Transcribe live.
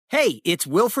Hey, it's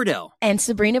Will Friedle. And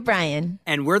Sabrina Bryan.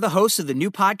 And we're the hosts of the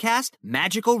new podcast,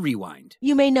 Magical Rewind.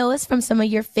 You may know us from some of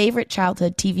your favorite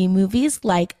childhood TV movies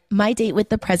like My Date with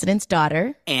the President's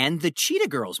Daughter. And the Cheetah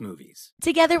Girls movies.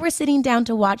 Together, we're sitting down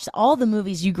to watch all the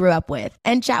movies you grew up with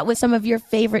and chat with some of your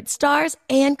favorite stars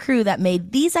and crew that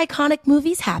made these iconic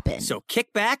movies happen. So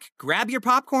kick back, grab your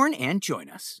popcorn, and join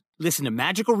us. Listen to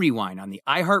Magical Rewind on the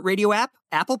iHeartRadio app,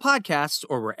 Apple Podcasts,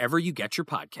 or wherever you get your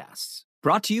podcasts.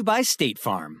 Brought to you by State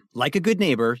Farm. Like a good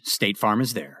neighbor, State Farm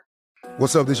is there.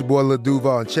 What's up, this your boy Lil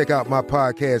Duval, and check out my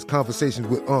podcast, Conversations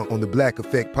with Unc, on the Black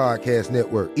Effect Podcast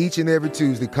Network. Each and every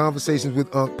Tuesday, Conversations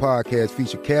with Unc podcast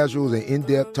feature casuals and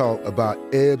in-depth talk about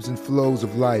ebbs and flows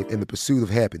of life and the pursuit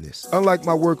of happiness. Unlike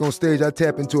my work on stage, I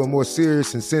tap into a more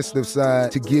serious and sensitive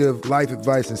side to give life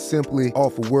advice and simply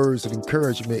offer words of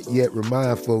encouragement, yet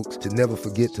remind folks to never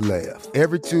forget to laugh.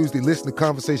 Every Tuesday, listen to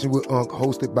Conversation with Unc,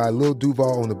 hosted by Lil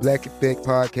Duval on the Black Effect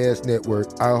Podcast Network,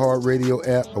 iHeartRadio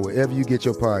app, or wherever you get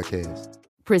your podcasts.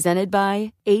 Presented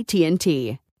by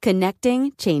AT&T.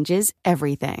 Connecting changes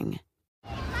everything.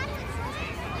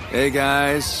 Hey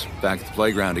guys, back at the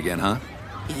playground again, huh?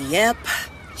 Yep.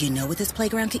 You know what this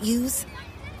playground could use?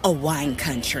 A wine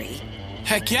country.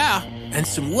 Heck yeah, and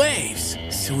some waves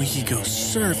so we could go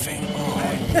surfing.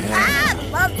 Oh, yeah.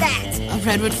 Love that. A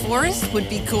redwood forest would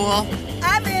be cool.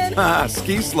 I'm in.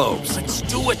 Ski slopes. Let's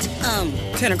do it.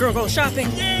 Can a girl go shopping?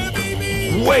 Yeah,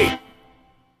 baby. Wait!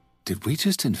 Did we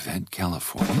just invent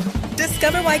California?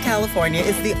 Discover why California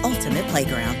is the ultimate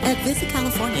playground at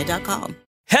visitcalifornia.com.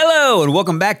 Hello, and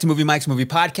welcome back to Movie Mike's Movie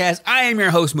Podcast. I am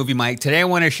your host, Movie Mike. Today I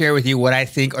want to share with you what I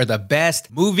think are the best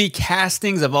movie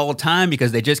castings of all time,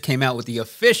 because they just came out with the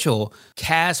official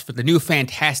cast for the new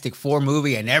Fantastic Four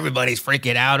movie, and everybody's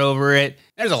freaking out over it.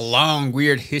 There's a long,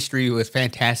 weird history with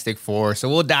Fantastic Four, so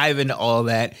we'll dive into all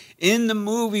that. In the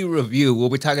movie review, we'll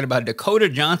be talking about Dakota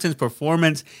Johnson's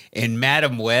performance in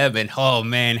Madam Web, and oh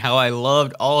man, how I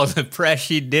loved all of the press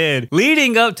she did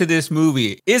leading up to this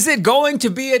movie. Is it going to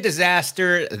be a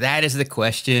disaster? That is the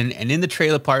question. And in the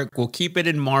trailer park, we'll keep it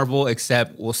in Marvel,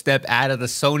 except we'll step out of the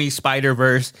Sony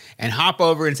Spider-Verse and hop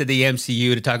over into the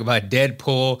MCU to talk about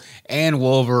Deadpool and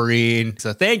Wolverine.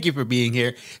 So thank you for being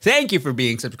here. Thank you for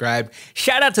being subscribed.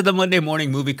 Shout out to the Monday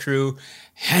Morning Movie crew.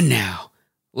 And now,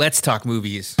 let's talk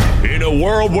movies. In a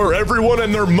world where everyone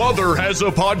and their mother has a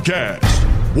podcast,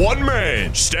 one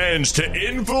man stands to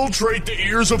infiltrate the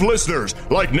ears of listeners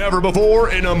like never before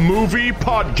in a movie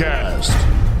podcast.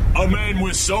 A man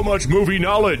with so much movie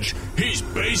knowledge, he's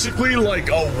basically like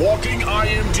a walking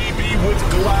IMDb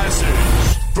with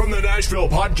glasses. From the Nashville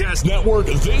Podcast Network,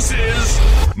 this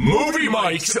is Movie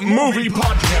Mike's Movie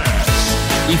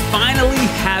Podcast. We finally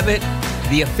have it.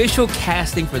 The official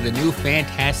casting for the new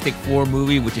Fantastic Four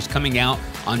movie, which is coming out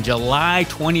on July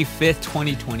 25th,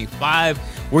 2025.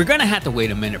 We're going to have to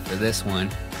wait a minute for this one.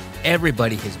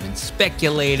 Everybody has been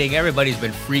speculating. Everybody's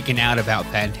been freaking out about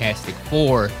Fantastic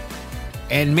Four.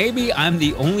 And maybe I'm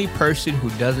the only person who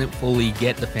doesn't fully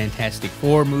get the Fantastic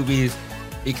Four movies,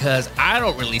 because I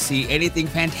don't really see anything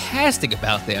fantastic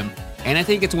about them. And I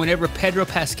think it's whenever Pedro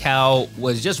Pascal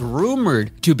was just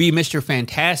rumored to be Mr.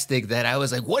 Fantastic that I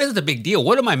was like, what is the big deal?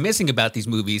 What am I missing about these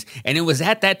movies? And it was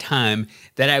at that time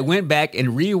that I went back and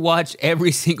rewatched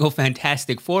every single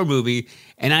Fantastic Four movie,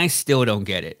 and I still don't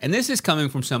get it. And this is coming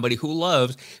from somebody who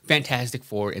loves Fantastic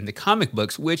Four in the comic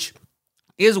books, which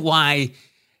is why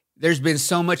there's been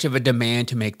so much of a demand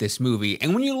to make this movie.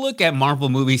 And when you look at Marvel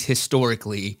movies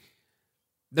historically,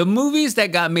 the movies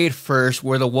that got made first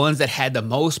were the ones that had the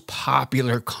most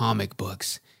popular comic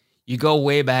books. You go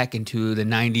way back into the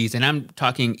 90s, and I'm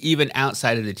talking even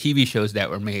outside of the TV shows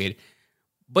that were made.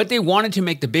 But they wanted to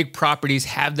make the big properties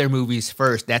have their movies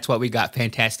first. That's why we got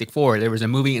Fantastic Four. There was a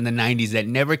movie in the 90s that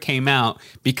never came out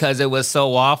because it was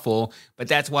so awful. But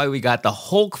that's why we got the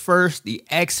Hulk first, the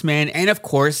X-Men, and of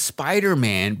course,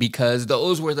 Spider-Man, because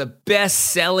those were the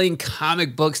best-selling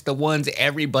comic books, the ones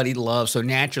everybody loves. So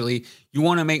naturally, you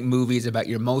want to make movies about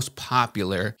your most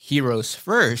popular heroes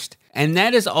first. And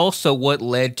that is also what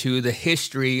led to the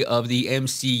history of the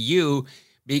MCU,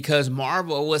 because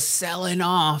Marvel was selling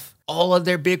off all of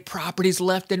their big properties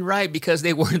left and right because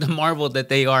they weren't the Marvel that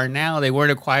they are now. They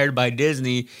weren't acquired by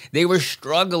Disney. They were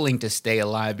struggling to stay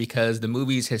alive because the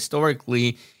movies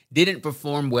historically didn't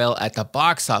perform well at the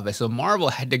box office. So Marvel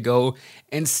had to go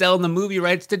and sell the movie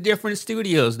rights to different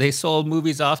studios. They sold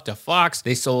movies off to Fox.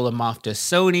 They sold them off to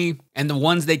Sony. And the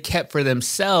ones they kept for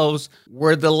themselves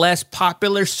were the less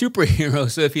popular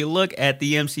superheroes. So if you look at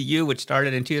the MCU, which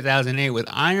started in 2008 with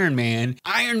Iron Man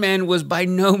was by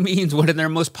no means one of their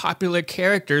most popular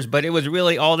characters, but it was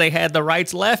really all they had the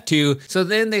rights left to. So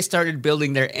then they started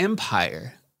building their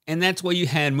empire. And that's why you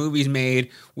had movies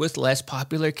made with less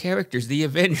popular characters. The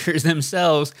Avengers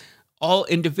themselves, all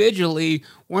individually,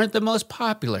 weren't the most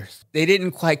popular. They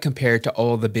didn't quite compare to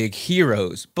all the big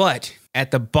heroes. But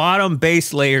at the bottom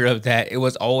base layer of that, it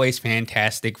was always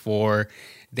Fantastic Four.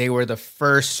 They were the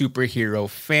first superhero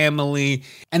family.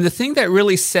 And the thing that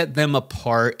really set them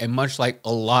apart, and much like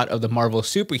a lot of the Marvel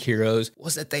superheroes,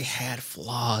 was that they had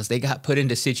flaws. They got put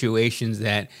into situations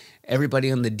that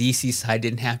everybody on the DC side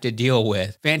didn't have to deal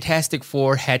with. Fantastic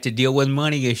Four had to deal with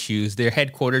money issues. Their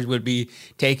headquarters would be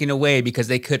taken away because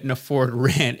they couldn't afford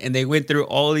rent. And they went through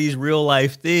all these real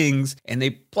life things and they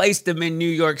placed them in New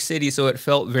York City, so it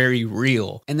felt very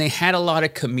real. And they had a lot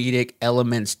of comedic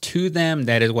elements to them.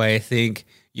 That is why I think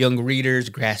young readers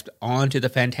grasped onto the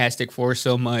Fantastic Four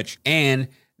so much. And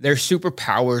their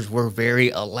superpowers were very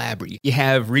elaborate. You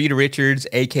have Reed Richards,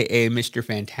 aka Mr.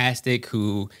 Fantastic,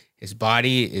 who his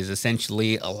body is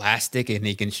essentially elastic and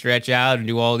he can stretch out and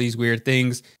do all these weird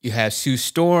things. You have Sue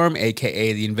Storm,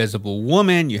 aka the Invisible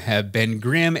Woman. You have Ben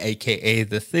Grimm, aka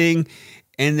the Thing.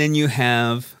 And then you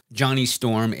have Johnny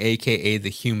Storm, aka the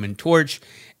Human Torch.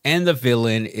 And the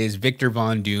villain is Victor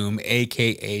Von Doom,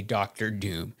 aka Dr.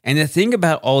 Doom. And the thing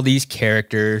about all these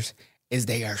characters is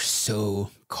they are so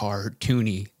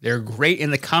cartoony. They're great in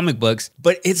the comic books,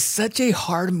 but it's such a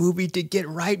hard movie to get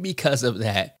right because of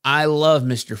that. I love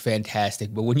Mr.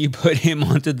 Fantastic, but when you put him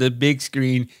onto the big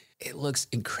screen, it looks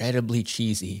incredibly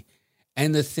cheesy.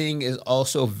 And the Thing is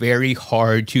also very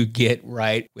hard to get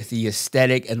right with the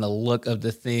aesthetic and the look of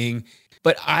the Thing.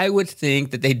 But I would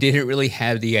think that they didn't really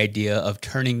have the idea of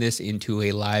turning this into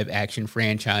a live action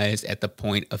franchise at the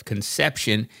point of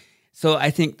conception. So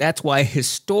I think that's why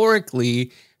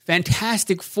historically,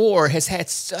 Fantastic Four has had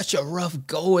such a rough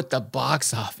go at the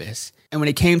box office. And when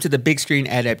it came to the big screen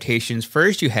adaptations,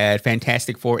 first you had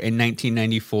Fantastic Four in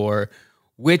 1994,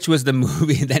 which was the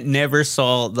movie that never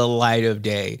saw the light of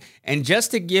day. And just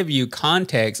to give you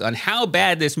context on how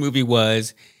bad this movie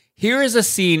was, here is a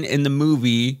scene in the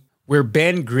movie where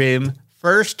Ben Grimm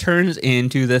first turns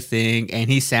into the Thing and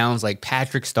he sounds like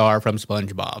Patrick Star from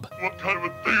SpongeBob. What kind of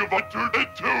a thing have I turned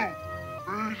into?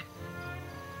 Reed?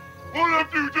 What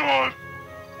have you done?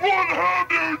 What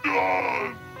have you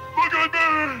done? Look at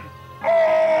me!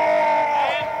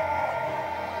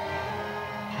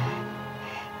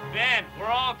 Ben, we're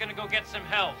all gonna go get some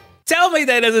help. Tell me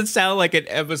that doesn't sound like an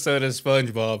episode of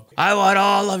SpongeBob. I want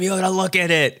all of you to look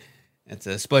at it. That's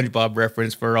a SpongeBob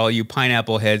reference for all you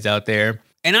pineapple heads out there.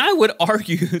 And I would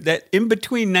argue that in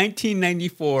between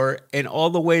 1994 and all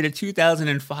the way to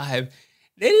 2005,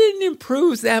 they didn't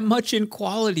improve that much in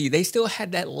quality. They still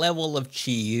had that level of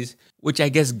cheese, which I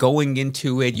guess going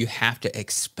into it, you have to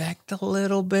expect a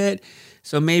little bit.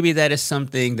 So maybe that is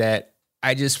something that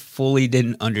I just fully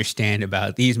didn't understand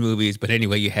about these movies. But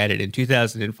anyway, you had it in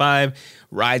 2005,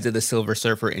 Rise of the Silver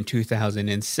Surfer in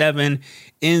 2007.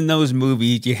 In those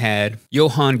movies, you had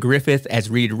Johan Griffith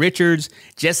as Reed Richards,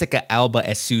 Jessica Alba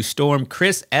as Sue Storm,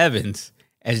 Chris Evans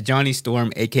as Johnny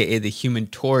Storm, aka the Human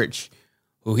Torch,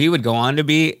 who he would go on to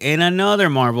be in another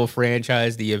Marvel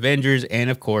franchise, the Avengers, and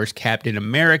of course, Captain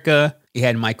America. You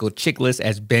had Michael Chiklis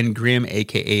as Ben Grimm,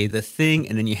 aka The Thing,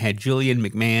 and then you had Julian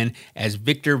McMahon as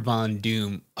Victor Von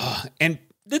Doom. And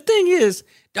the thing is,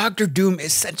 Dr. Doom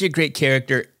is such a great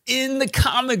character in the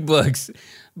comic books,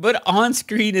 but on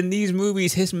screen in these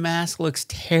movies, his mask looks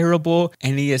terrible,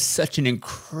 and he is such an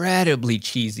incredibly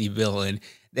cheesy villain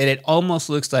that it almost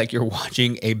looks like you're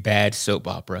watching a bad soap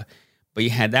opera. But you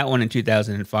had that one in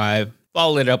 2005,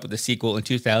 followed it up with a sequel in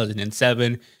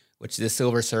 2007, which The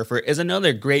Silver Surfer is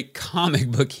another great comic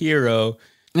book hero.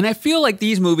 And I feel like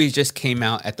these movies just came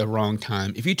out at the wrong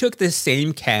time. If you took this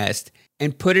same cast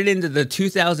and put it into the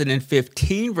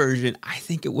 2015 version, I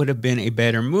think it would have been a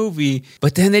better movie.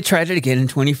 But then they tried it again in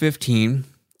 2015.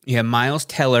 You have Miles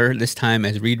Teller, this time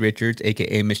as Reed Richards,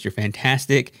 aka Mr.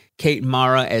 Fantastic, Kate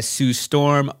Mara as Sue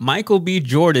Storm, Michael B.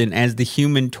 Jordan as the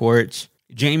Human Torch,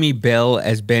 Jamie Bell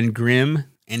as Ben Grimm,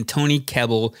 and Tony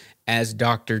Kebbell as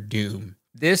Dr. Doom.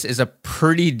 This is a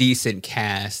pretty decent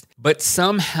cast, but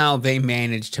somehow they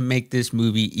managed to make this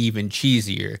movie even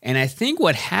cheesier. And I think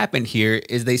what happened here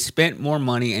is they spent more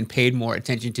money and paid more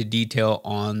attention to detail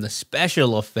on the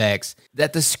special effects,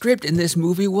 that the script in this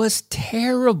movie was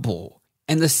terrible.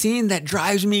 And the scene that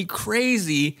drives me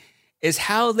crazy is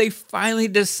how they finally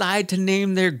decide to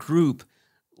name their group.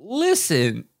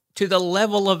 Listen to the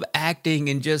level of acting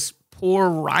and just poor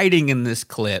writing in this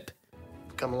clip.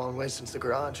 Come a long way since the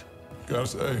garage. Gotta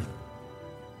say,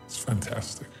 it's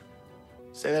fantastic.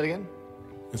 Say that again?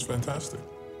 It's fantastic.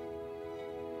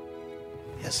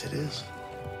 Yes, it is.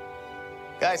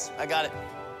 Guys, I got it.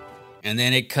 And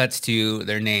then it cuts to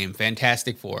their name,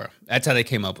 Fantastic Four. That's how they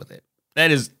came up with it.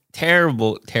 That is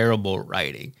terrible, terrible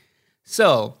writing.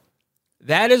 So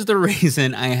that is the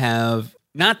reason I have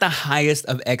not the highest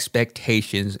of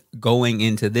expectations going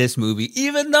into this movie,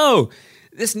 even though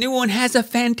this new one has a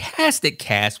fantastic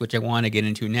cast, which I want to get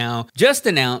into now. Just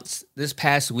announced this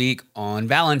past week on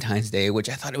Valentine's Day, which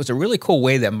I thought it was a really cool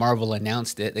way that Marvel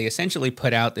announced it. They essentially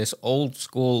put out this old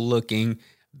school looking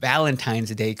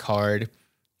Valentine's Day card,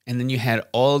 and then you had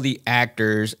all the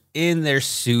actors in their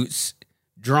suits,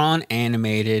 drawn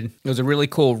animated. It was a really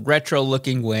cool retro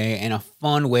looking way and a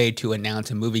fun way to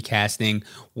announce a movie casting.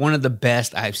 One of the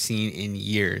best I've seen in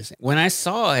years. When I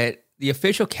saw it, the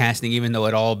official casting, even though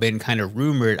it all been kind of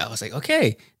rumored, I was like,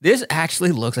 okay, this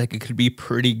actually looks like it could be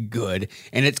pretty good.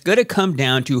 And it's going to come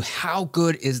down to how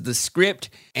good is the script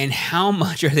and how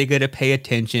much are they going to pay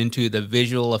attention to the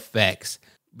visual effects.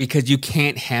 Because you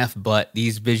can't half-butt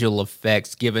these visual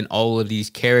effects given all of these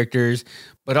characters,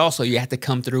 but also you have to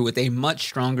come through with a much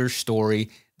stronger story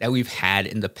that we've had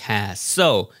in the past.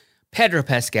 So, Pedro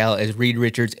Pascal as Reed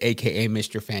Richards, aka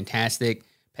Mr. Fantastic.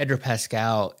 Pedro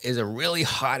Pascal is a really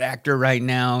hot actor right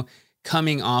now,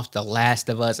 coming off The Last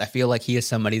of Us. I feel like he is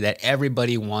somebody that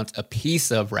everybody wants a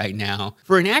piece of right now.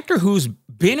 For an actor who's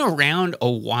been around a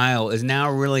while, is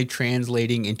now really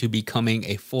translating into becoming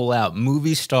a full-out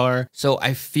movie star. So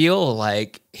I feel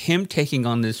like him taking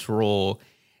on this role,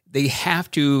 they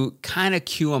have to kind of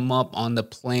cue him up on the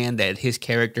plan that his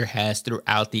character has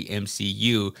throughout the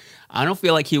MCU. I don't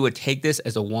feel like he would take this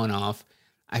as a one-off.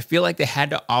 I feel like they had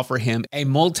to offer him a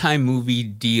multi-movie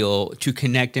deal to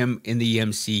connect him in the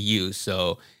MCU.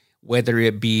 So whether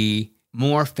it be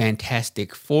more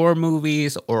Fantastic Four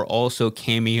movies or also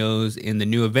cameos in the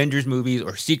new Avengers movies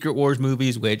or Secret Wars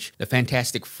movies, which the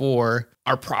Fantastic Four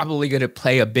are probably going to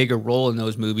play a bigger role in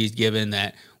those movies given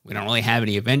that we don't really have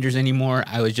any Avengers anymore.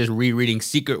 I was just rereading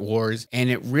Secret Wars, and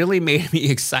it really made me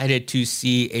excited to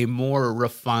see a more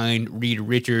refined Reed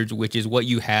Richards, which is what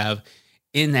you have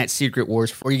in that Secret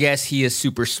Wars. Or yes, he is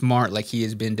super smart like he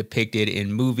has been depicted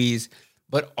in movies,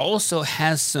 but also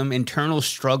has some internal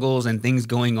struggles and things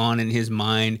going on in his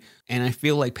mind. And I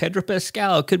feel like Pedro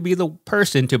Pascal could be the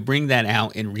person to bring that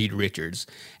out in Reed Richards.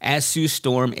 As Sue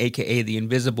Storm, aka the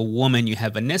Invisible Woman, you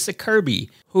have Vanessa Kirby,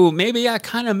 who maybe I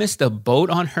kind of missed a boat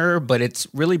on her, but it's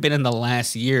really been in the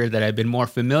last year that I've been more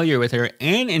familiar with her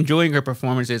and enjoying her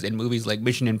performances in movies like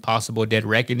Mission Impossible: Dead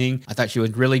Reckoning. I thought she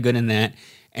was really good in that.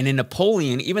 And in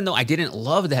Napoleon, even though I didn't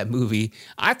love that movie,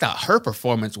 I thought her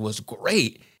performance was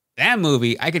great. That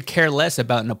movie, I could care less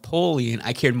about Napoleon.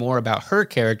 I cared more about her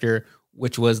character,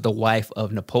 which was the wife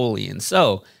of Napoleon.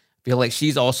 So I feel like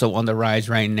she's also on the rise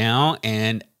right now.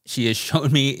 And she has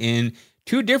shown me in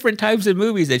two different types of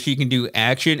movies that she can do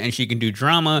action and she can do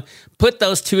drama. Put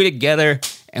those two together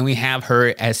and we have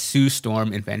her as Sue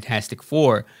Storm in Fantastic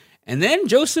Four. And then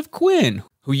Joseph Quinn,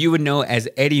 who you would know as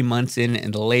Eddie Munson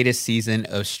in the latest season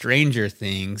of Stranger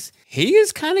Things. He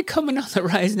is kind of coming on the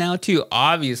rise now too.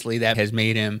 Obviously, that has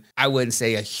made him, I wouldn't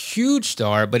say a huge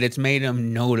star, but it's made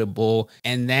him notable.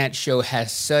 And that show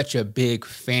has such a big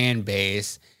fan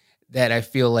base that I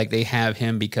feel like they have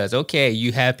him because, okay,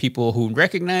 you have people who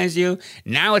recognize you.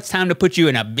 Now it's time to put you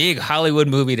in a big Hollywood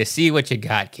movie to see what you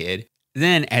got, kid.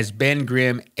 Then, as Ben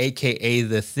Grimm, a.k.a.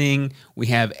 The Thing, we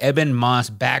have Eben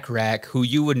Moss-Backrack, who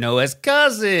you would know as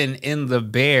Cousin in The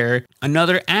Bear,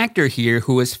 another actor here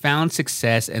who has found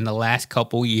success in the last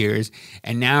couple years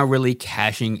and now really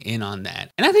cashing in on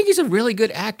that. And I think he's a really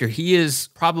good actor. He is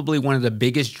probably one of the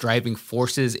biggest driving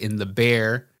forces in The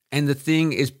Bear, and The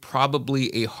Thing is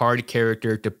probably a hard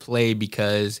character to play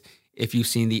because if you've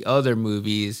seen the other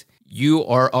movies, you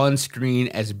are on screen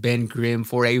as Ben Grimm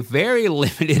for a very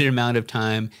limited amount of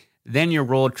time. Then your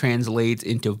role translates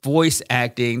into voice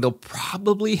acting. They'll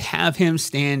probably have him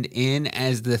stand in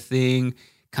as The Thing,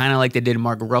 kind of like they did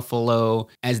Mark Ruffalo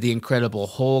as the Incredible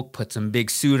Hulk, put some big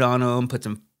suit on him, put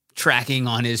some tracking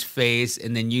on his face,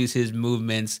 and then use his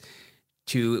movements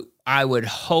to, I would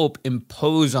hope,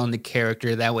 impose on the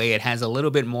character. That way it has a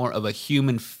little bit more of a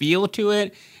human feel to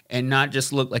it and not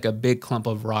just look like a big clump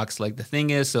of rocks like The Thing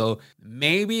is. So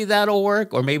maybe that'll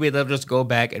work, or maybe they'll just go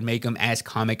back and make them as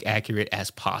comic accurate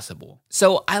as possible.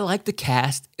 So I like the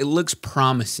cast. It looks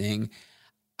promising.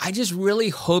 I just really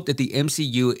hope that the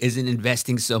MCU isn't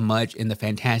investing so much in the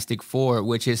Fantastic Four,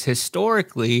 which has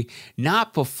historically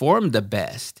not performed the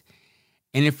best.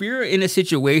 And if you're in a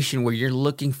situation where you're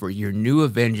looking for your new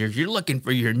Avengers, you're looking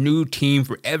for your new team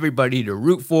for everybody to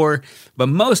root for, but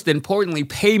most importantly,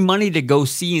 pay money to go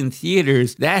see in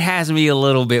theaters, that has me a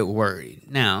little bit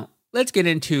worried. Now, let's get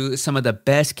into some of the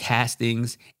best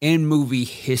castings in movie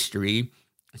history.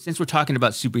 since we're talking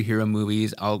about superhero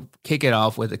movies, I'll kick it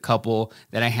off with a couple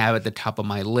that I have at the top of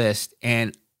my list.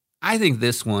 And I think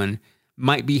this one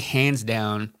might be hands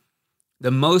down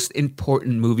the most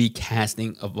important movie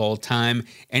casting of all time.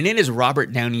 And it is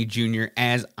Robert Downey Jr.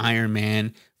 as Iron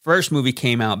Man. First movie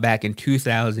came out back in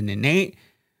 2008.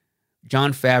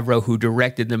 Jon Favreau, who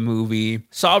directed the movie,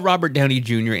 saw Robert Downey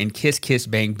Jr. in Kiss Kiss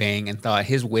Bang Bang and thought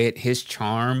his wit, his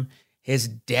charm, his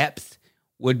depth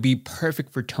would be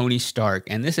perfect for Tony Stark.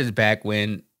 And this is back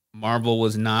when Marvel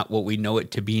was not what we know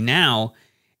it to be now.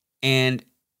 And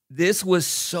this was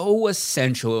so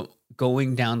essential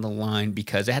going down the line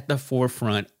because at the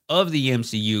forefront of the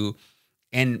MCU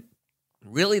and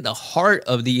really the heart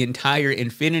of the entire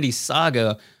Infinity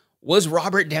Saga was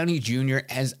Robert Downey Jr.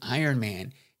 as Iron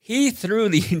Man. He threw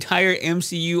the entire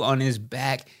MCU on his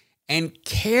back and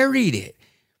carried it.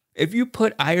 If you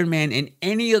put Iron Man in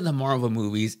any of the Marvel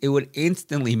movies, it would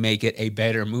instantly make it a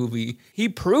better movie. He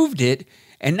proved it.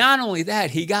 And not only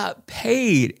that, he got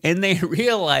paid. And they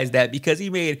realized that because he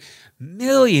made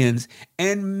millions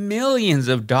and millions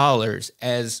of dollars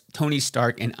as Tony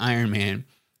Stark and Iron Man.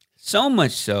 So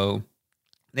much so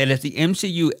that if the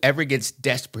MCU ever gets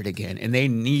desperate again and they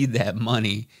need that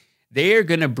money, they are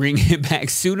going to bring it back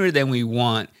sooner than we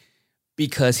want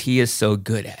because he is so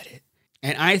good at it.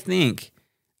 And I think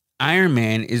Iron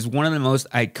Man is one of the most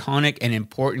iconic and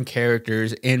important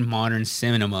characters in modern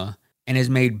cinema and has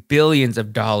made billions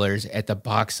of dollars at the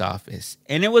box office.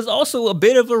 And it was also a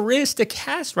bit of a risk to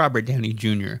cast Robert Downey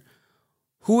Jr.,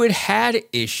 who had had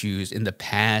issues in the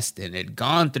past and had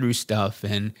gone through stuff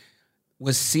and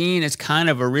was seen as kind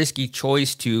of a risky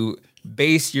choice to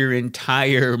base your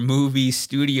entire movie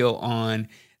studio on.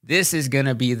 This is going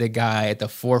to be the guy at the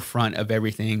forefront of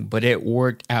everything, but it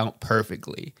worked out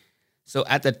perfectly. So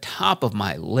at the top of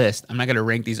my list, I'm not going to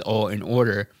rank these all in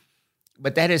order,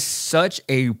 but that is such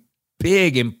a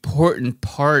big, important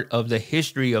part of the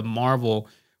history of Marvel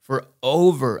for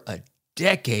over a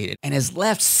decade and has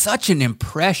left such an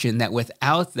impression that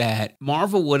without that,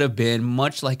 Marvel would have been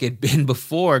much like it'd been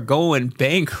before, going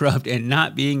bankrupt and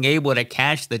not being able to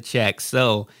cash the check.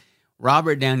 So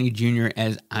Robert Downey Jr.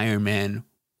 as Iron Man,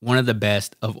 one of the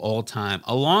best of all time.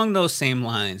 Along those same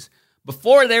lines,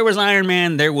 before there was Iron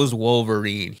Man, there was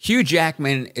Wolverine. Hugh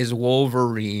Jackman as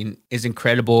Wolverine is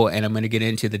incredible, and I'm going to get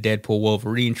into the Deadpool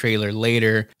Wolverine trailer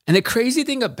later. And the crazy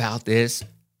thing about this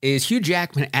is Hugh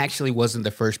Jackman actually wasn't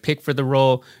the first pick for the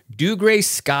role. Dougray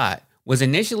Scott was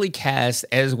initially cast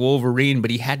as Wolverine, but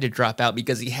he had to drop out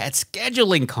because he had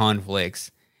scheduling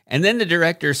conflicts. And then the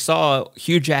director saw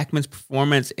Hugh Jackman's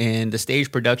performance in the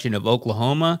stage production of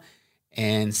Oklahoma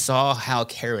and saw how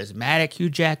charismatic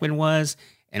Hugh Jackman was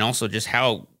and also just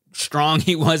how strong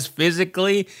he was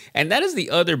physically. And that is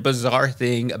the other bizarre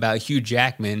thing about Hugh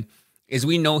Jackman is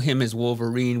we know him as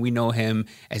Wolverine. We know him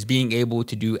as being able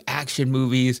to do action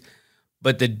movies.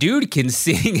 But the dude can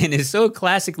sing and is so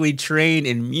classically trained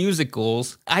in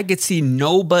musicals. I could see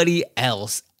nobody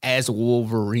else as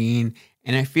Wolverine.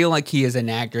 And I feel like he is an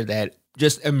actor that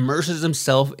just immerses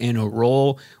himself in a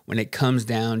role when it comes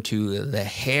down to the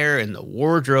hair and the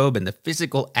wardrobe and the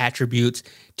physical attributes.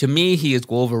 To me, he is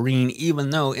Wolverine, even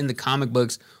though in the comic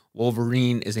books,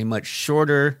 Wolverine is a much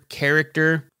shorter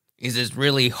character. He's this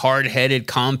really hard-headed,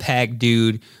 compact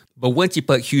dude. But once you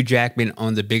put Hugh Jackman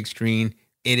on the big screen,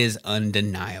 it is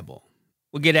undeniable.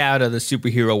 We'll get out of the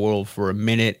superhero world for a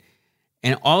minute.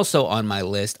 And also on my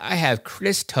list, I have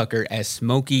Chris Tucker as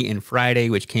Smokey in Friday,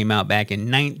 which came out back in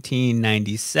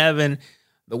 1997.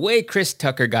 The way Chris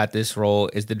Tucker got this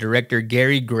role is the director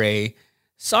Gary Gray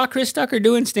saw Chris Tucker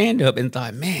doing stand-up and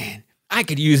thought, man, I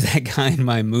could use that guy in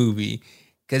my movie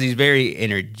because he's very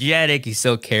energetic. He's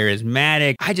so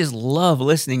charismatic. I just love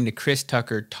listening to Chris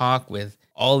Tucker talk with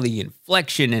all the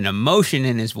inflection and emotion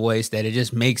in his voice that it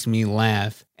just makes me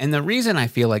laugh. And the reason I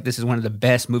feel like this is one of the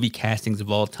best movie castings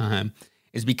of all time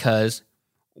is because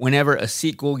whenever a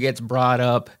sequel gets brought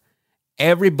up,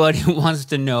 everybody wants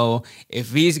to know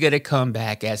if he's going to come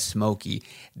back as Smokey.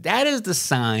 That is the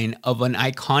sign of an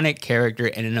iconic character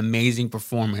and an amazing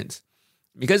performance.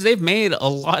 Because they've made a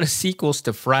lot of sequels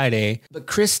to Friday, but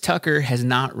Chris Tucker has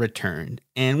not returned.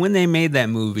 And when they made that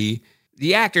movie,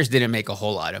 the actors didn't make a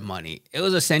whole lot of money. It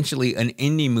was essentially an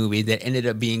indie movie that ended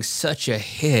up being such a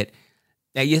hit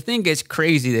that you think it's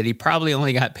crazy that he probably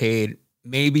only got paid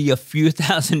maybe a few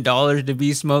 $1,000s to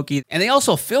be Smokey. And they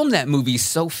also filmed that movie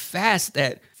so fast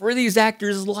that for these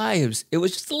actors' lives, it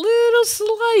was just a little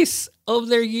slice of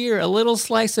their year, a little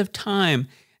slice of time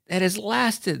that has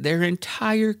lasted their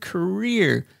entire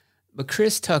career. But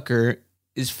Chris Tucker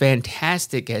is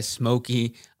fantastic as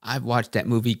Smokey. I've watched that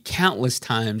movie countless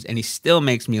times and he still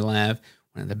makes me laugh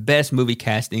one of the best movie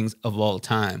castings of all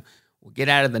time. We'll get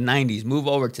out of the 90s, move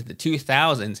over to the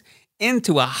 2000s,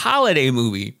 into a holiday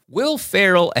movie. Will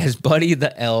Ferrell as Buddy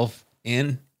the Elf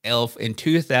in Elf in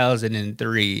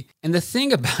 2003. And the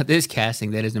thing about this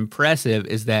casting that is impressive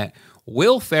is that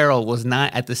Will Ferrell was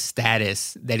not at the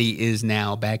status that he is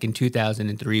now back in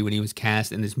 2003 when he was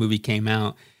cast and this movie came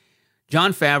out.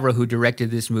 Jon Favreau, who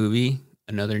directed this movie,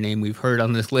 another name we've heard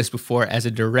on this list before as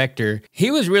a director,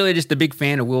 he was really just a big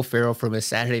fan of Will Ferrell from his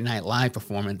Saturday Night Live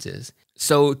performances.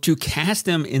 So to cast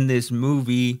him in this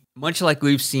movie, much like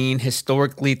we've seen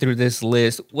historically through this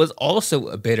list, was also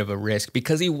a bit of a risk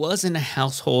because he wasn't a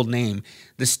household name.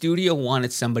 The studio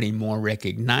wanted somebody more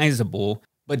recognizable,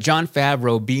 but Jon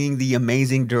Favreau, being the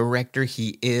amazing director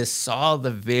he is, saw the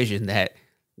vision that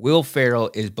Will Ferrell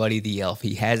is Buddy the Elf.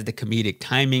 He has the comedic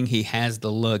timing, he has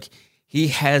the look, he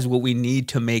has what we need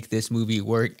to make this movie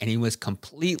work, and he was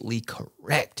completely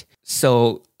correct.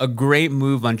 So a great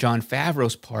move on Jon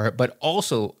Favreau's part, but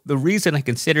also the reason I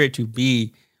consider it to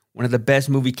be one of the best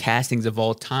movie castings of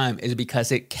all time is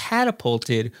because it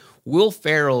catapulted Will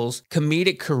Ferrell's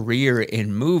comedic career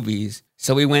in movies.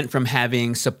 So he went from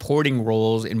having supporting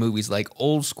roles in movies like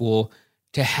Old School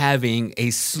to having a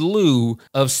slew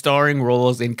of starring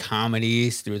roles in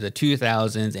comedies through the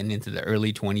 2000s and into the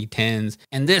early 2010s.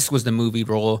 And this was the movie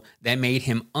role that made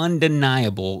him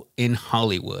undeniable in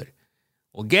Hollywood.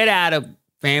 We'll get out of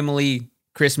family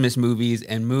Christmas movies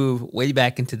and move way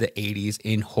back into the 80s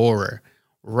in horror.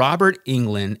 Robert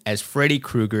Englund as Freddy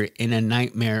Krueger in A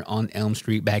Nightmare on Elm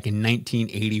Street back in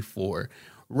 1984.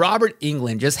 Robert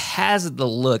Englund just has the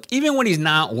look, even when he's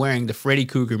not wearing the Freddy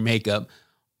Krueger makeup.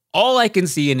 All I can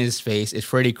see in his face is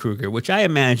Freddy Krueger, which I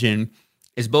imagine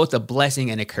is both a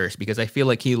blessing and a curse because I feel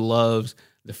like he loves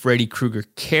the Freddy Krueger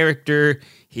character.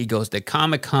 He goes to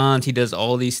Comic-Cons, he does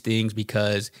all these things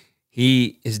because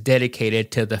he is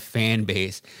dedicated to the fan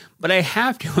base. But I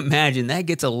have to imagine that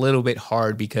gets a little bit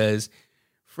hard because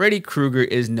Freddy Krueger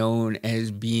is known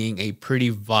as being a pretty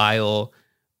vile,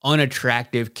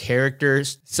 unattractive character.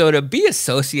 So to be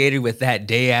associated with that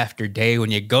day after day when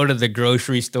you go to the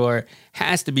grocery store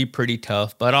has to be pretty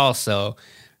tough. But also,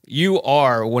 you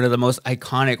are one of the most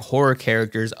iconic horror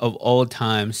characters of all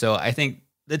time. So I think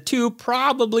the two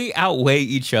probably outweigh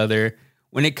each other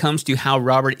when it comes to how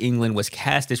Robert Englund was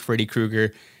cast as Freddy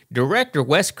Krueger. Director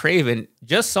Wes Craven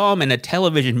just saw him in a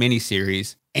television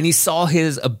miniseries, and he saw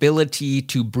his ability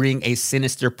to bring a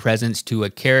sinister presence to a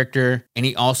character, and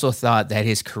he also thought that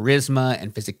his charisma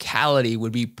and physicality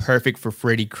would be perfect for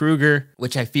Freddy Krueger,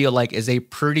 which I feel like is a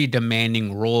pretty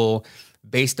demanding role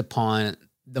based upon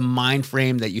the mind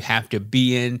frame that you have to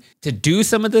be in to do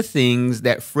some of the things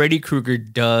that Freddy Krueger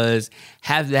does,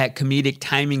 have that comedic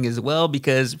timing as well,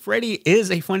 because Freddy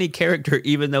is a funny character,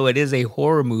 even though it is a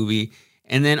horror movie,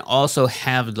 and then also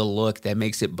have the look that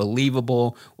makes it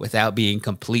believable without being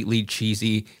completely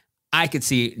cheesy. I could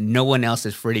see no one else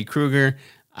as Freddy Krueger.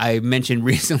 I mentioned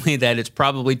recently that it's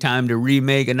probably time to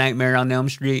remake A Nightmare on Elm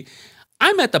Street.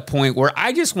 I'm at the point where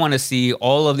I just want to see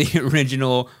all of the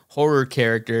original horror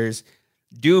characters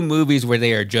do movies where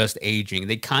they are just aging.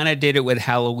 They kind of did it with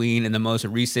Halloween in the most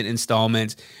recent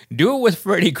installments. Do it with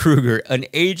Freddy Krueger, an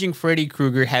aging Freddy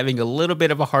Krueger having a little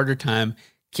bit of a harder time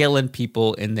killing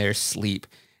people in their sleep.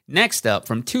 Next up,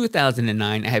 from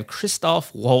 2009, I have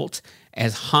Christoph Waltz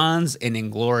as Hans in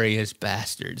Inglourious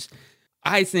Basterds.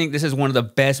 I think this is one of the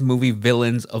best movie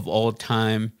villains of all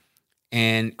time.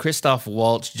 And Christoph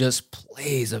Waltz just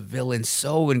plays a villain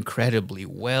so incredibly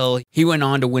well. He went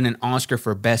on to win an Oscar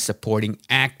for Best Supporting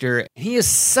Actor. He is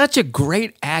such a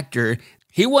great actor.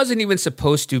 He wasn't even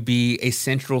supposed to be a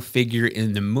central figure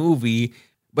in the movie,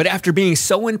 but after being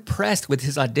so impressed with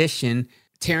his audition,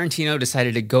 Tarantino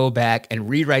decided to go back and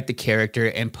rewrite the character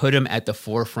and put him at the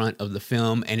forefront of the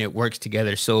film, and it works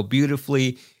together so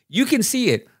beautifully. You can see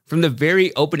it from the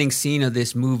very opening scene of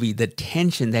this movie, the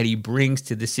tension that he brings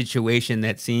to the situation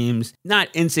that seems not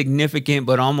insignificant,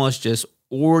 but almost just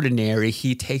ordinary.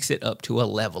 He takes it up to a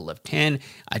level of 10.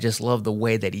 I just love the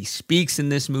way that he speaks in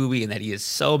this movie and that he is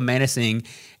so menacing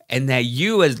and that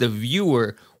you as the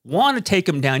viewer want to take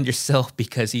him down yourself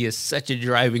because he is such a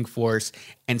driving force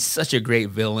and such a great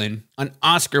villain. An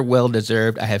Oscar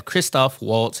well-deserved. I have Christoph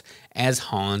Waltz as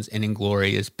Hans in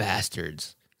Inglourious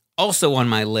Basterds. Also on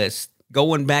my list,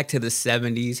 going back to the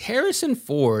 70s, Harrison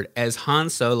Ford as Han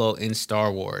Solo in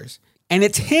Star Wars. And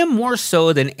it's him more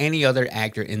so than any other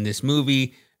actor in this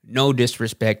movie. No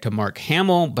disrespect to Mark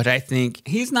Hamill, but I think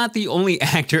he's not the only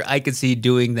actor I could see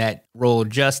doing that role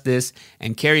justice.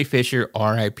 And Carrie Fisher,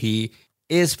 R.I.P.,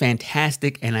 is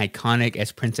fantastic and iconic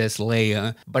as Princess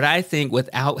Leia. But I think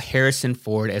without Harrison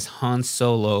Ford as Han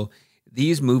Solo,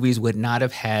 these movies would not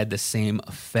have had the same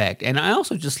effect. And I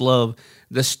also just love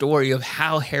the story of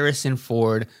how Harrison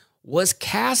Ford was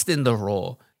cast in the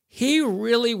role. He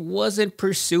really wasn't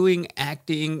pursuing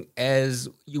acting as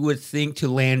you would think to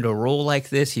land a role like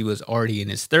this. He was already in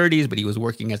his 30s, but he was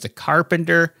working as a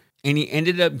carpenter. And he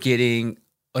ended up getting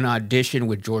an audition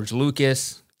with George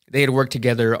Lucas. They had worked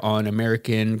together on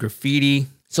American Graffiti.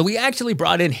 So we actually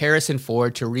brought in Harrison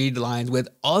Ford to read lines with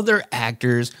other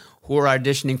actors who were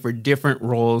auditioning for different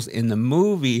roles in the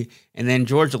movie. And then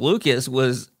George Lucas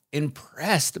was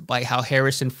impressed by how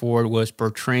Harrison Ford was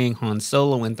portraying Han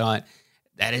Solo and thought,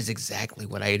 that is exactly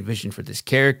what I envisioned for this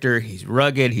character. He's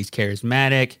rugged, he's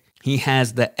charismatic, he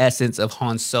has the essence of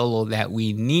Han Solo that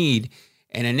we need.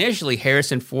 And initially,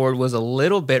 Harrison Ford was a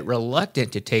little bit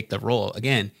reluctant to take the role.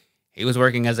 Again, he was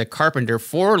working as a carpenter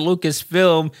for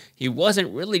Lucasfilm. He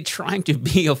wasn't really trying to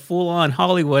be a full-on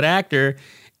Hollywood actor,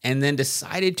 and then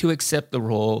decided to accept the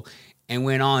role and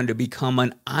went on to become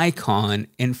an icon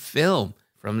in film.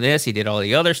 From this, he did all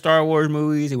the other Star Wars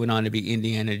movies. He went on to be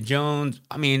Indiana Jones.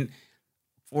 I mean,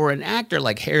 for an actor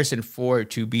like Harrison Ford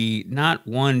to be not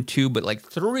one, two, but like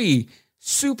three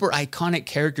super iconic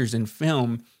characters in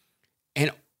film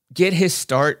and get his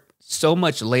start so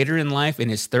much later in life in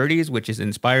his 30s, which is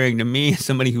inspiring to me,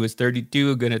 somebody who is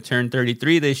 32, going to turn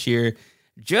 33 this year,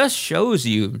 just shows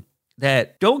you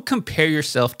that don't compare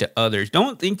yourself to others.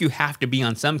 Don't think you have to be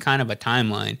on some kind of a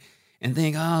timeline and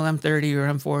think, oh, I'm 30 or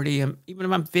I'm 40, even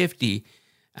if I'm 50,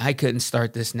 I couldn't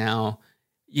start this now.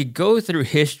 You go through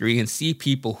history and see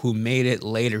people who made it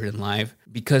later in life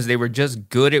because they were just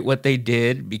good at what they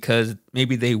did, because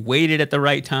maybe they waited at the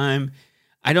right time.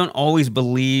 I don't always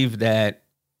believe that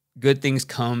good things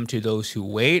come to those who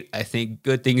wait. I think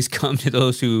good things come to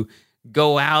those who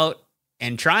go out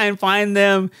and try and find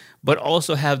them, but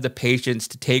also have the patience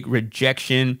to take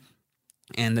rejection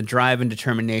and the drive and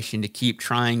determination to keep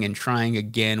trying and trying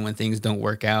again when things don't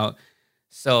work out.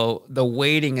 So the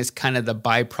waiting is kind of the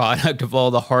byproduct of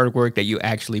all the hard work that you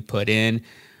actually put in.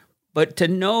 But to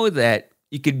know that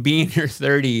you could be in your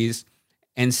 30s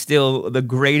and still the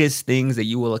greatest things that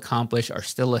you will accomplish are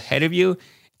still ahead of you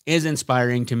is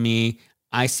inspiring to me.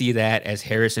 I see that as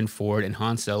Harrison Ford and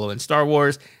Han Solo in Star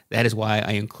Wars. That is why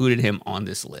I included him on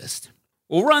this list.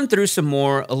 We'll run through some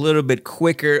more a little bit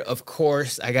quicker. Of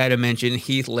course, I got to mention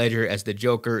Heath Ledger as the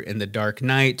Joker in The Dark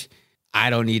Knight. I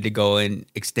don't need to go in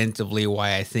extensively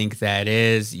why I think that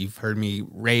is. You've heard me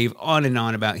rave on and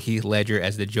on about Heath Ledger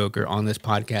as the Joker on this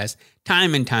podcast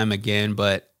time and time again,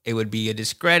 but it would be a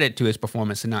discredit to his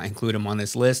performance to not include him on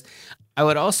this list. I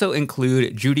would also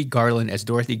include Judy Garland as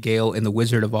Dorothy Gale in The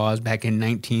Wizard of Oz back in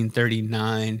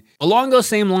 1939. Along those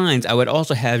same lines, I would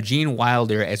also have Gene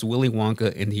Wilder as Willy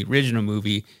Wonka in the original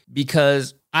movie,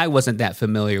 because I wasn't that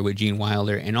familiar with Gene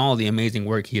Wilder and all the amazing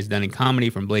work he has done in comedy,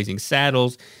 from Blazing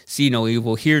Saddles, See No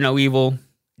Evil, Hear No Evil.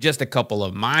 Just a couple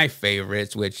of my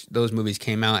favorites, which those movies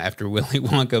came out after Willy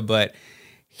Wonka, but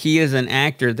he is an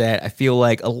actor that I feel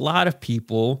like a lot of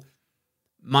people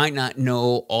might not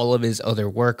know all of his other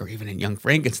work, or even in Young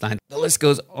Frankenstein. The list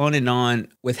goes on and on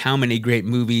with how many great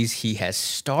movies he has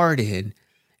starred in.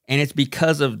 And it's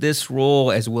because of this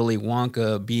role as Willy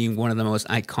Wonka being one of the most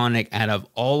iconic out of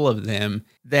all of them,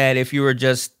 that if you were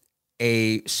just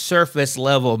a surface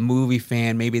level movie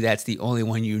fan, maybe that's the only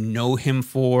one you know him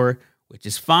for, which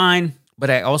is fine.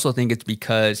 But I also think it's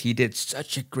because he did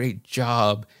such a great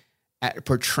job at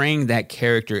portraying that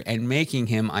character and making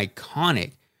him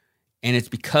iconic. And it's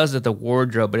because of the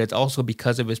wardrobe, but it's also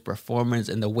because of his performance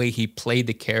and the way he played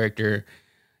the character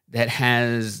that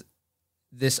has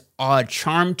this odd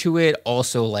charm to it.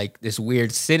 Also like this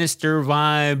weird sinister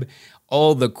vibe,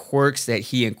 all the quirks that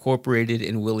he incorporated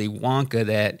in Willy Wonka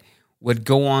that would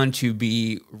go on to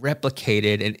be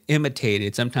replicated and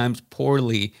imitated, sometimes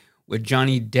poorly, with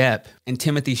Johnny Depp and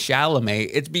Timothée Chalamet.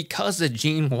 It's because of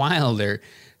Gene Wilder.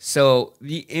 So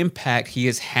the impact he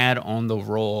has had on the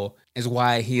role is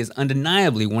why he is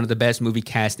undeniably one of the best movie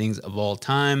castings of all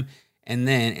time. And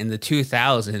then in the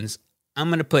 2000s, I'm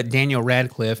going to put Daniel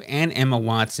Radcliffe and Emma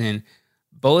Watson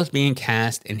both being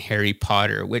cast in Harry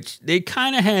Potter, which they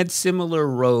kind of had similar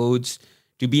roads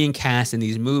to being cast in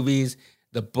these movies.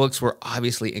 The books were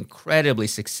obviously incredibly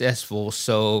successful,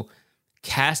 so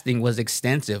casting was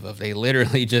extensive. They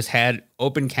literally just had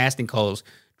open casting calls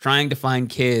trying to find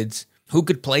kids who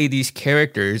could play these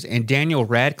characters. And Daniel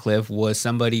Radcliffe was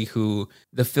somebody who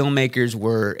the filmmakers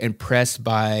were impressed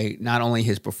by, not only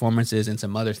his performances and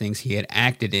some other things he had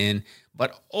acted in,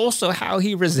 but also how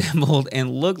he resembled and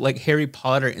looked like Harry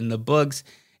Potter in the books.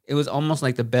 It was almost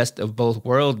like the best of both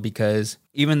worlds, because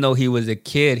even though he was a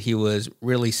kid, he was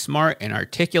really smart and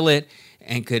articulate,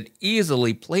 and could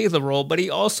easily play the role, but he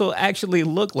also actually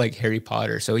looked like Harry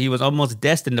Potter. So he was almost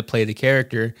destined to play the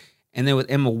character. And then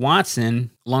with Emma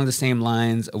Watson, along the same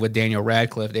lines with Daniel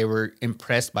Radcliffe, they were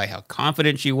impressed by how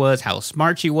confident she was, how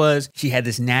smart she was. She had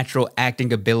this natural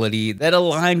acting ability that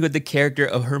aligned with the character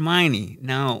of Hermione.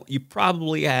 Now, you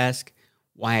probably ask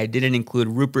why I didn't include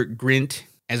Rupert Grint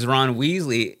as Ron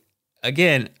Weasley.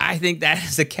 Again, I think that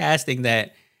is a casting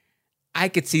that I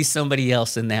could see somebody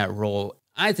else in that role.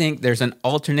 I think there's an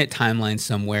alternate timeline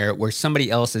somewhere where somebody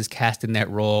else is cast in that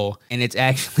role and it's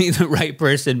actually the right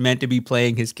person meant to be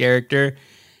playing his character.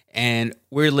 And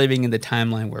we're living in the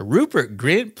timeline where Rupert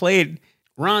Grint played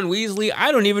Ron Weasley.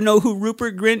 I don't even know who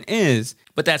Rupert Grint is,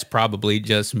 but that's probably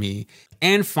just me.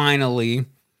 And finally,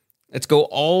 let's go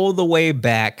all the way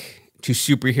back to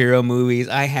superhero movies.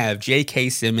 I have J.K.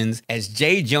 Simmons as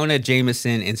J. Jonah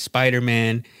Jameson in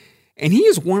Spider-Man. And he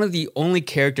is one of the only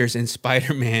characters in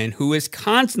Spider-Man who has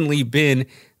constantly been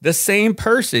the same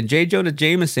person. J. Jonah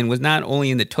Jameson was not only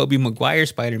in the Tobey Maguire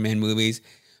Spider-Man movies,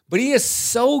 but he is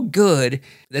so good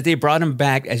that they brought him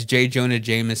back as J. Jonah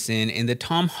Jameson in the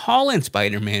Tom Holland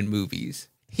Spider-Man movies.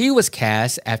 He was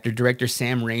cast after director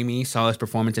Sam Raimi saw his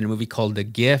performance in a movie called The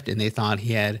Gift, and they thought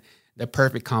he had the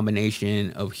perfect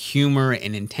combination of humor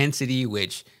and intensity,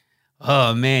 which...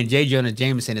 oh man, J. Jonah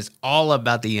Jameson is all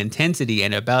about the intensity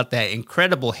and about that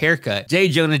incredible haircut. J.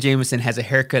 Jonah Jameson has a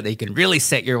haircut that you can really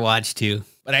set your watch to.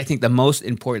 But I think the most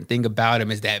important thing about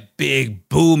him is that big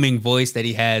booming voice that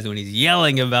he has when he's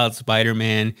yelling about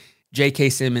Spider-Man. J.K.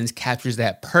 Simmons captures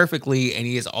that perfectly, and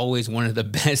he is always one of the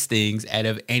best things out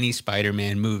of any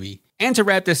Spider-Man movie. And to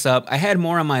wrap this up, I had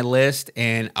more on my list,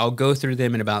 and I'll go through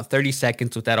them in about 30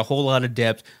 seconds without a whole lot of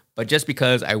depth, but just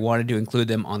because I wanted to include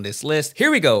them on this list. Here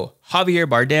we go. Javier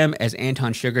Bardem as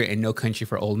Anton Sugar in No Country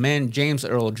for Old Men, James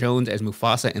Earl Jones as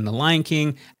Mufasa in The Lion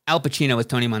King, Al Pacino with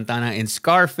Tony Montana in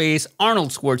Scarface, Arnold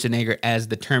Schwarzenegger as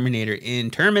the Terminator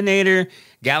in Terminator,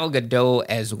 Gal Gadot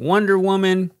as Wonder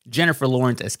Woman, Jennifer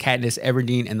Lawrence as Katniss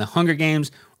Everdeen in The Hunger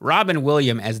Games, Robin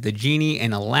Williams as the Genie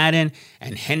in Aladdin,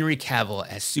 and Henry Cavill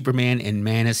as Superman in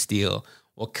Man of Steel.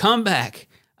 We'll come back.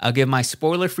 I'll give my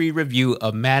spoiler-free review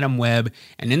of Madam Web,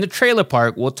 and in the trailer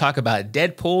park, we'll talk about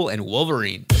Deadpool and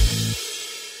Wolverine.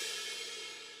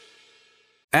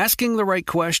 Asking the right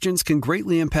questions can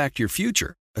greatly impact your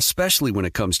future, especially when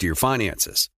it comes to your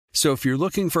finances. So if you're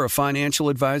looking for a financial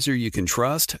advisor you can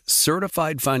trust,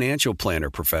 certified financial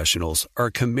planner professionals are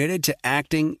committed to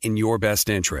acting in your best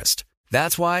interest.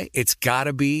 That's why it's got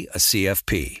to be a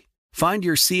CFP. Find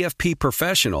your CFP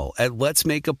professional at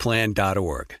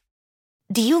letsmakeaplan.org.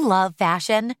 Do you love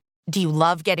fashion? Do you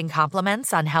love getting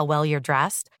compliments on how well you're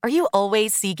dressed? Are you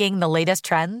always seeking the latest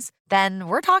trends? Then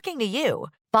we're talking to you.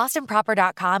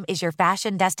 BostonProper.com is your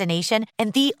fashion destination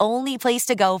and the only place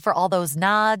to go for all those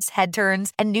nods, head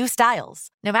turns, and new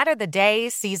styles. No matter the day,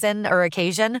 season, or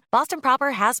occasion, Boston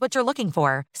Proper has what you're looking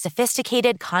for.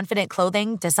 Sophisticated, confident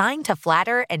clothing designed to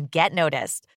flatter and get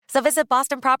noticed. So visit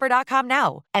BostonProper.com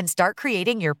now and start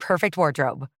creating your perfect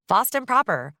wardrobe. Boston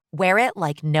Proper. Wear it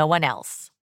like no one else.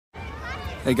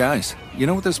 Hey guys, you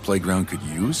know what this playground could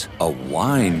use? A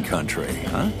wine country,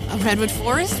 huh? A redwood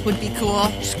forest would be cool.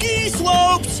 Ski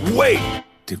slopes! Wait!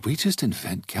 Did we just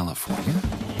invent California?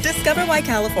 Discover why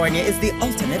California is the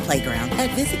ultimate playground at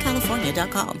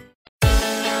visitcalifornia.com.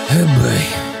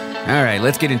 Oh boy. All right,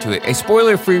 let's get into it. A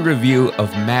spoiler-free review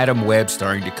of Madam Web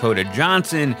starring Dakota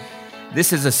Johnson.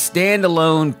 This is a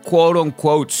standalone,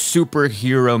 quote-unquote,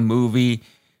 superhero movie.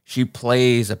 She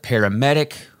plays a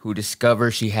paramedic who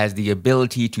discovers she has the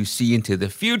ability to see into the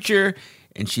future,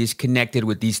 and she's connected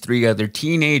with these three other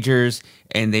teenagers,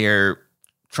 and they are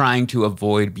trying to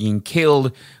avoid being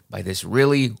killed by this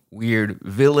really weird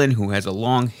villain who has a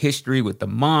long history with the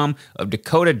mom of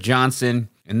Dakota Johnson.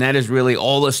 And that is really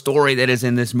all the story that is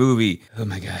in this movie. Oh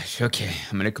my gosh, okay,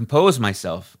 I'm going to compose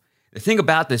myself. The thing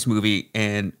about this movie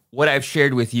and what I've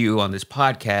shared with you on this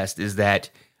podcast is that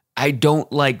I don't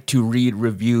like to read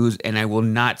reviews, and I will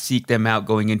not seek them out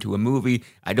going into a movie.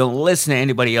 I don't listen to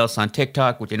anybody else on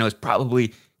TikTok, which I know is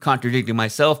probably contradicting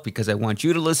myself because I want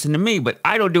you to listen to me, but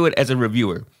I don't do it as a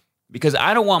reviewer because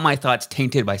I don't want my thoughts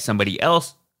tainted by somebody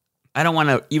else. I don't want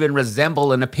to even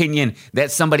resemble an opinion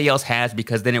that somebody else has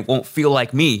because then it won't feel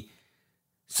like me.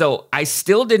 So I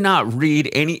still did not read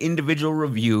any individual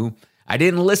review. I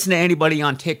didn't listen to anybody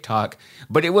on TikTok,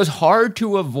 but it was hard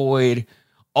to avoid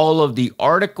all of the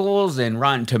articles and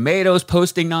Rotten Tomatoes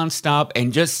posting nonstop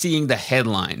and just seeing the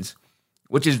headlines,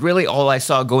 which is really all I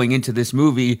saw going into this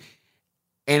movie.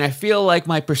 And I feel like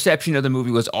my perception of the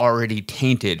movie was already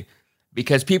tainted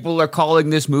because people are calling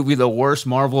this movie the worst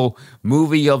Marvel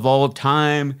movie of all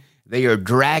time. They are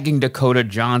dragging Dakota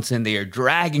Johnson. They are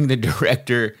dragging the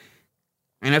director.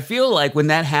 And I feel like when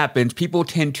that happens, people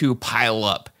tend to pile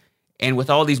up. And with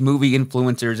all these movie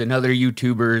influencers and other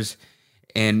YouTubers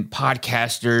and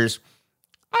podcasters,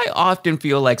 I often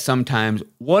feel like sometimes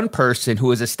one person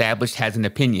who is established has an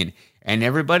opinion, and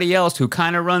everybody else who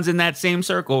kind of runs in that same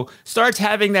circle starts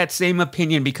having that same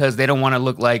opinion because they don't want to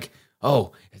look like,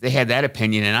 oh, if they had that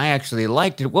opinion and I actually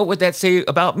liked it, what would that say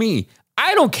about me?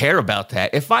 I don't care about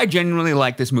that. If I genuinely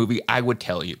like this movie, I would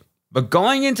tell you. But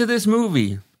going into this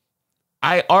movie,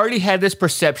 I already had this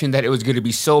perception that it was going to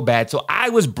be so bad, so I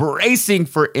was bracing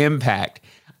for impact.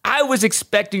 I was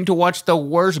expecting to watch the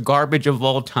worst garbage of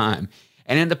all time.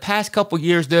 And in the past couple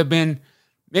years, there have been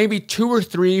maybe 2 or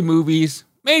 3 movies,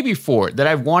 maybe 4, that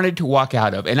I've wanted to walk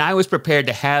out of. And I was prepared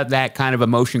to have that kind of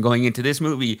emotion going into this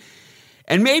movie.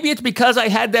 And maybe it's because I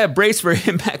had that brace for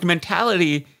impact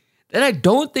mentality that I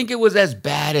don't think it was as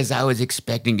bad as I was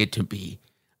expecting it to be.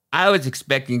 I was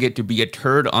expecting it to be a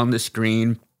turd on the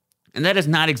screen, and that is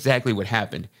not exactly what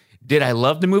happened. Did I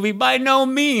love the movie? By no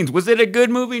means. Was it a good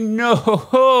movie?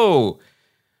 No.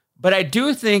 But I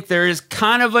do think there is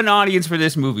kind of an audience for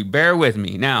this movie. Bear with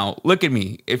me. Now, look at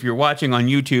me. If you're watching on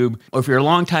YouTube, or if you're a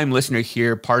longtime listener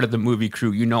here, part of the movie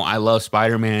crew, you know I love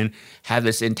Spider-Man, have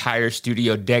this entire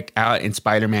studio decked out in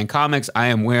Spider-Man comics. I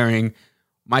am wearing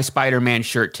my Spider-Man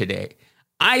shirt today.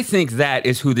 I think that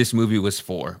is who this movie was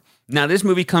for. Now, this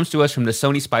movie comes to us from the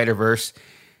Sony Spider-Verse,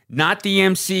 not the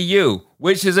MCU,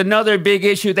 which is another big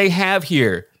issue they have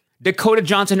here. Dakota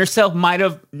Johnson herself might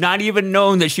have not even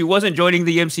known that she wasn't joining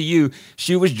the MCU.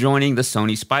 She was joining the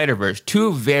Sony Spider-Verse.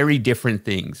 2 very different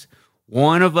things.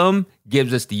 One of them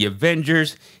gives us the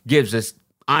Avengers, gives us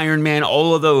Iron Man,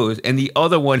 all of those. And the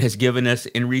other one has given us,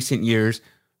 in recent years,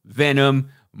 Venom,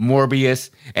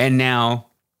 Morbius, and now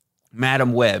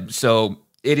Madam Web. So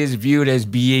it is viewed as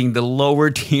being the lower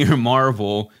tier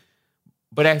Marvel.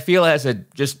 But I feel as a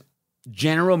just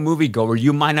general moviegoer,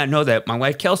 you might not know that. My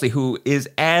wife, Kelsey, who is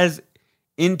as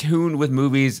in tune with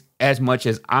movies as much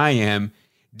as I am,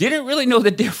 didn't really know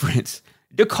the difference.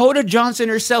 Dakota Johnson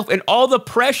herself and all the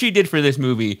press she did for this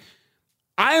movie,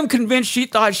 I am convinced she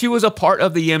thought she was a part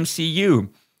of the MCU.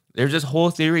 There's this whole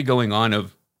theory going on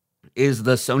of, is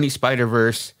the Sony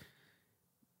Spider-Verse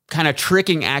kind of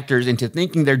tricking actors into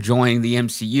thinking they're joining the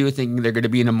MCU, thinking they're going to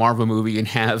be in a Marvel movie and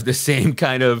have the same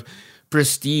kind of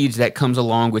prestige that comes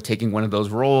along with taking one of those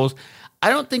roles. I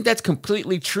don't think that's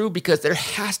completely true because there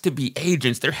has to be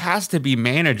agents, there has to be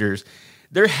managers,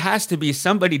 there has to be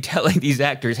somebody telling these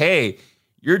actors, hey,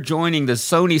 you're joining the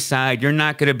Sony side, you're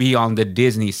not going to be on the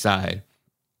Disney side.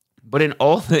 But in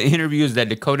all the interviews that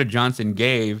Dakota Johnson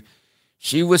gave,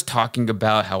 she was talking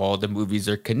about how all the movies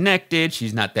are connected.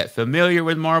 She's not that familiar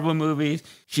with Marvel movies.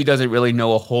 She doesn't really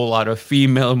know a whole lot of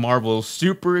female Marvel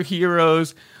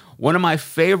superheroes. One of my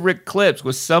favorite clips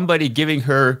was somebody giving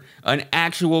her an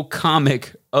actual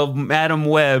comic of Madam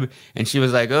Web, and she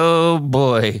was like, oh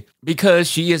boy, because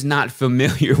she is not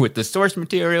familiar with the source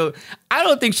material. I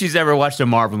don't think she's ever watched a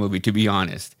Marvel movie, to be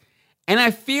honest. And I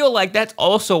feel like that's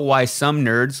also why some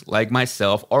nerds like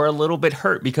myself are a little bit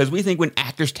hurt, because we think when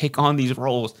actors take on these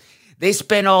roles, they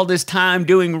spend all this time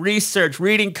doing research,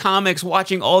 reading comics,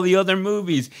 watching all the other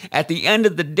movies. At the end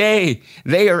of the day,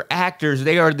 they are actors.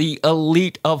 They are the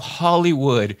elite of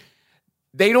Hollywood.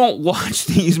 They don't watch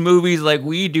these movies like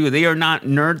we do. They are not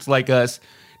nerds like us,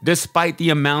 despite the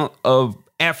amount of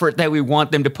effort that we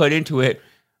want them to put into it.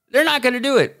 They're not going to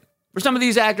do it. For some of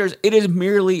these actors, it is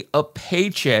merely a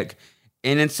paycheck,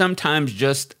 and it's sometimes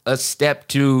just a step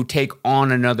to take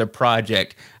on another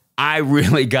project. I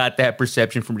really got that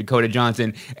perception from Dakota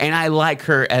Johnson, and I like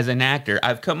her as an actor.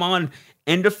 I've come on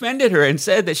and defended her and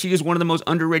said that she is one of the most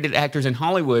underrated actors in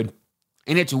Hollywood.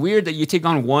 And it's weird that you take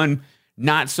on one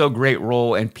not so great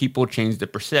role and people change the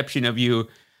perception of you.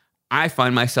 I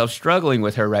find myself struggling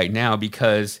with her right now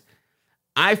because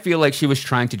I feel like she was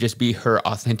trying to just be her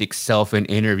authentic self in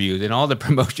interviews, and all the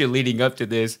promotion leading up to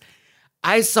this,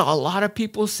 I saw a lot of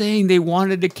people saying they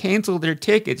wanted to cancel their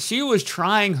tickets. She was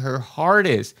trying her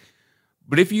hardest.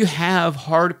 But if you have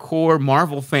hardcore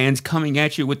Marvel fans coming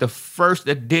at you with the first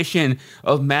edition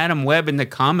of Madam Web in the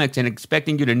comics and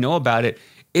expecting you to know about it,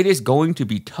 it is going to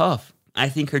be tough. I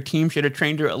think her team should have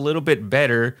trained her a little bit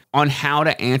better on how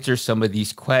to answer some of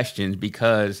these questions,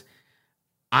 because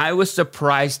I was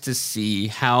surprised to see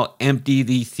how empty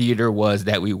the theater was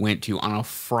that we went to on a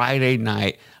Friday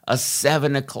night, a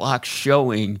 7 o'clock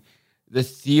showing. The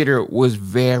theater was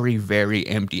very, very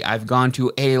empty. I've gone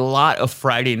to a lot of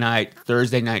Friday night,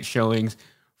 Thursday night showings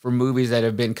for movies that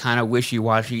have been kind of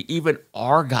wishy-washy. Even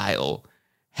Argyle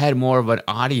had more of an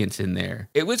audience in there.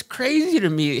 It was crazy to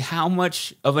me how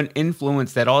much of an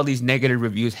influence that all these negative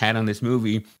reviews had on this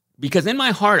movie, because in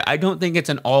my heart, I don't think it's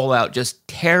an all-out, just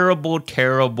terrible,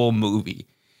 terrible movie.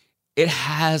 It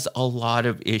has a lot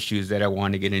of issues that I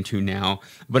want to get into now,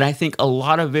 but I think a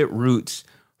lot of it roots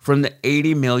from the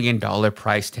 $80 million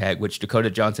price tag, which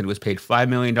Dakota Johnson was paid $5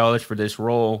 million for this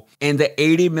role. And the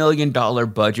 $80 million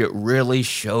budget really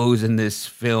shows in this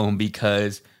film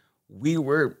because we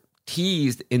were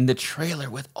teased in the trailer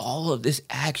with all of this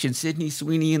action. Sydney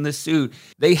Sweeney in the suit.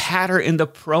 They had her in the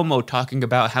promo talking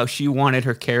about how she wanted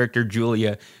her character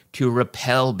Julia to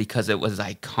repel because it was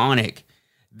iconic.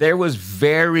 There was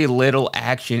very little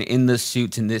action in the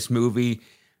suits in this movie.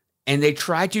 And they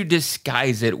tried to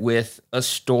disguise it with a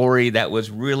story that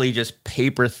was really just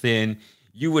paper thin.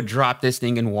 You would drop this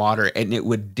thing in water and it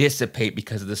would dissipate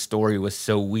because the story was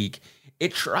so weak.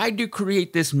 It tried to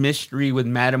create this mystery with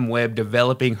Madam Web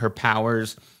developing her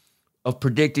powers of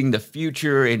predicting the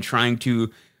future and trying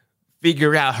to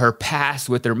figure out her past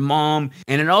with her mom.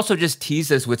 And it also just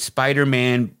teased us with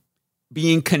Spider-Man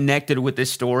being connected with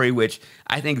this story, which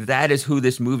I think that is who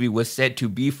this movie was said to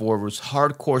be for, was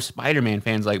hardcore Spider-Man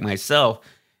fans like myself.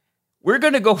 We're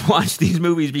going to go watch these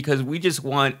movies because we just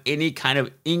want any kind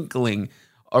of inkling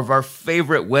of our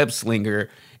favorite web slinger.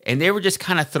 And they were just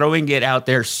kind of throwing it out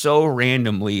there so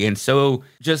randomly and so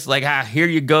just like, here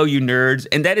you go, you nerds.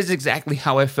 And that is exactly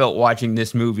how I felt watching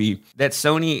this movie, that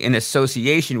Sony, in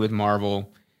association with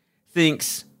Marvel,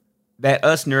 thinks that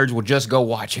us nerds will just go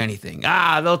watch anything.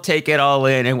 They'll take it all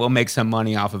in and we'll make some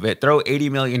money off of it. Throw $80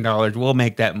 million, we'll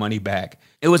make that money back.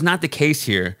 It was not the case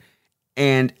here.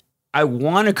 And I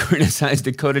want to criticize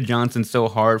Dakota Johnson so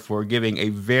hard for giving a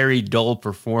very dull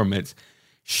performance.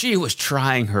 She was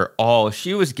trying her all.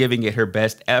 She was giving it her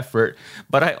best effort,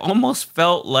 but I almost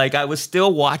felt like I was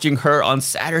still watching her on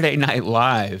Saturday Night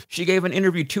Live. She gave an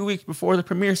interview 2 weeks before the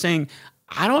premiere saying,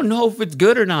 I don't know if it's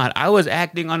good or not. I was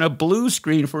acting on a blue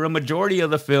screen for a majority of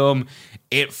the film.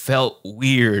 It felt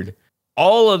weird.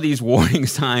 All of these warning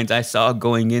signs I saw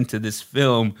going into this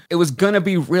film, it was going to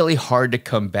be really hard to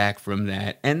come back from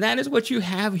that. And that is what you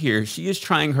have here. She is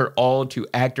trying her all to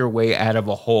act her way out of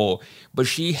a hole, but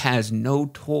she has no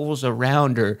tools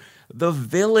around her. The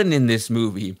villain in this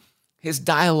movie, his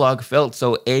dialogue felt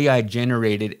so AI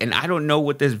generated, and I don't know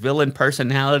what this villain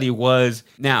personality was.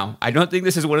 Now, I don't think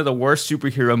this is one of the worst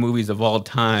superhero movies of all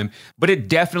time, but it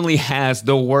definitely has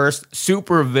the worst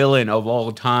super villain of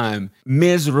all time.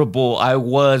 Miserable I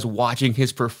was watching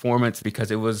his performance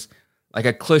because it was like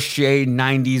a cliche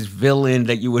 90s villain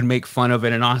that you would make fun of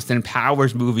in an Austin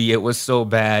Powers movie. It was so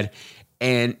bad.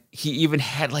 And he even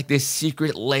had like this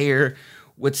secret lair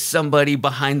with somebody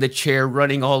behind the chair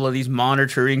running all of these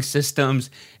monitoring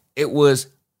systems. It was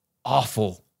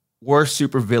awful. Worst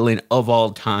supervillain of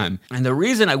all time. And the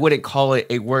reason I wouldn't call it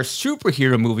a worst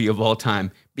superhero movie of all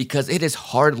time, because it is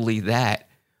hardly that.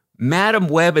 Madam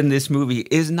Web in this movie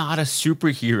is not a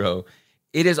superhero.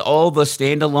 It is all the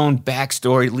standalone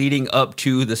backstory leading up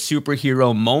to the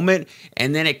superhero moment,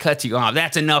 and then it cuts you off.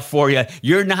 That's enough for you.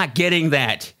 You're not getting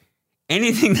that.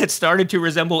 Anything that started to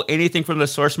resemble anything from the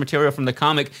source material from the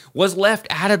comic was left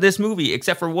out of this movie,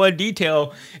 except for one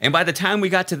detail. And by the time we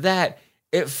got to that,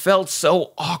 it felt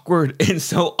so awkward and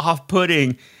so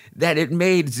off-putting that it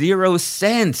made zero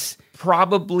sense.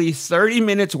 Probably 30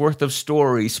 minutes worth of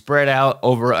story spread out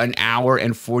over an hour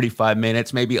and 45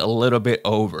 minutes, maybe a little bit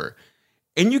over.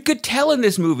 And you could tell in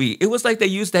this movie, it was like they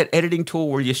used that editing tool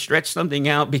where you stretch something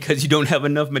out because you don't have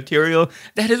enough material.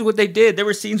 That is what they did. There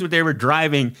were scenes where they were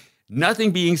driving,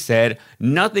 nothing being said,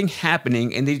 nothing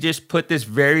happening, and they just put this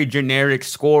very generic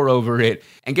score over it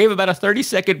and gave about a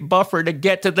 30-second buffer to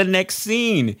get to the next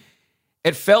scene.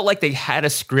 It felt like they had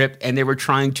a script and they were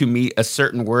trying to meet a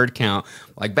certain word count.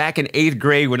 Like back in 8th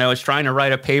grade when I was trying to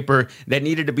write a paper that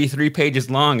needed to be 3 pages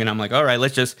long, and I'm like, all right,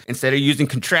 let's just, instead of using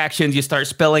contractions, you start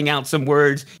spelling out some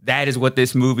words. That is what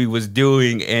this movie was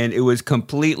doing, and it was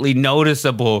completely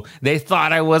noticeable. They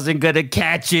thought I wasn't going to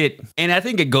catch it. And I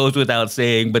think it goes without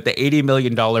saying, but the $80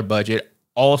 million budget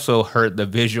also hurt the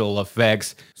visual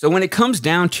effects. So when it comes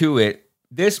down to it,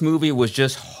 this movie was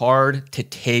just hard to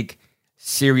take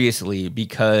seriously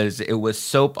because it was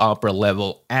soap opera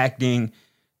level acting,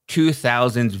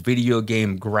 2000s video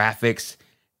game graphics,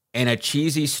 and a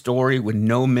cheesy story with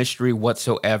no mystery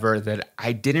whatsoever that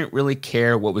I didn't really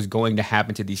care what was going to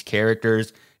happen to these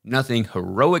characters. Nothing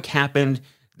heroic happened.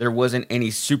 There wasn't any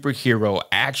superhero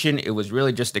action. It was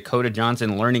really just Dakota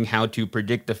Johnson learning how to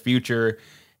predict the future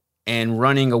and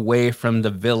running away from the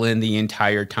villain the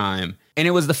entire time. And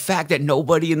it was the fact that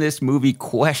nobody in this movie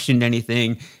questioned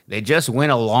anything. They just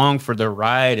went along for the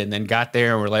ride and then got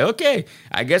there and were like, okay,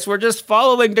 I guess we're just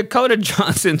following Dakota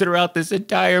Johnson throughout this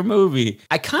entire movie.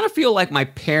 I kind of feel like my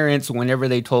parents, whenever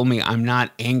they told me, I'm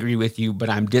not angry with you, but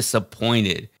I'm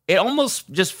disappointed. It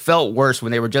almost just felt worse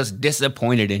when they were just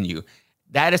disappointed in you.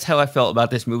 That is how I felt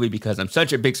about this movie because I'm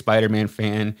such a big Spider-Man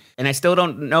fan. And I still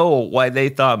don't know why they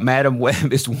thought Madam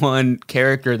Web is one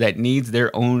character that needs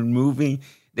their own movie.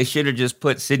 They should have just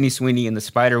put Sydney Sweeney in the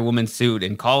Spider-Woman suit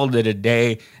and called it a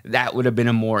day. That would have been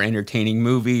a more entertaining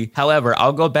movie. However,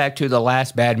 I'll go back to the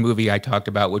last bad movie I talked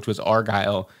about, which was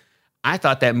Argyle. I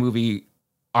thought that movie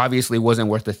obviously wasn't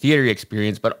worth the theater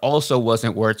experience, but also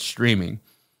wasn't worth streaming.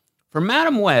 For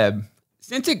Madam Web,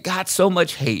 since it got so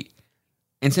much hate,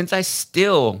 and since I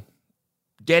still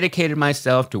dedicated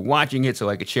myself to watching it so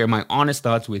I could share my honest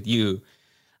thoughts with you,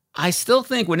 I still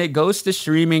think when it goes to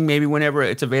streaming, maybe whenever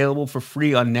it's available for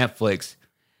free on Netflix,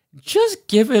 just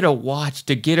give it a watch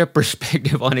to get a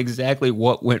perspective on exactly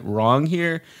what went wrong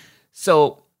here.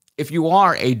 So if you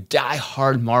are a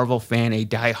diehard Marvel fan, a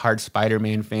diehard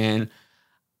Spider-Man fan,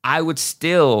 I would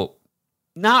still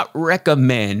not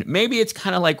recommend. Maybe it's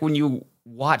kind of like when you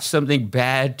watch something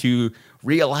bad to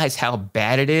realize how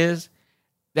bad it is.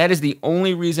 That is the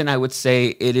only reason I would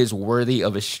say it is worthy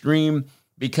of a stream,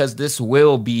 because this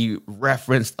will be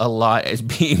referenced a lot as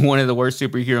being one of the worst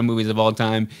superhero movies of all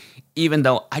time, even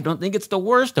though I don't think it's the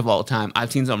worst of all time.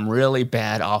 I've seen some really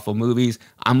bad, awful movies.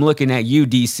 I'm looking at you,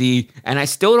 DC, and I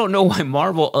still don't know why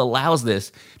Marvel allows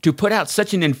this, to put out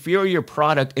such an inferior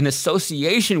product in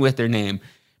association with their name,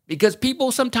 because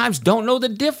people sometimes don't know the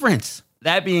difference.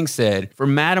 That being said, for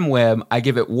Madam Web, I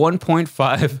give it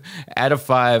 1.5 out of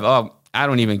 5. Oh, I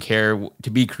don't even care to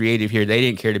be creative here. They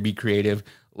didn't care to be creative.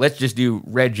 Let's just do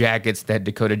red jackets that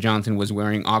Dakota Johnson was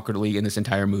wearing awkwardly in this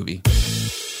entire movie.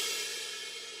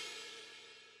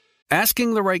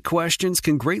 Asking the right questions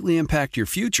can greatly impact your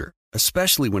future,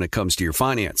 especially when it comes to your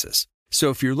finances.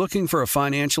 So if you're looking for a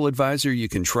financial advisor you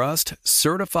can trust,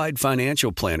 certified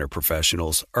financial planner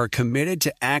professionals are committed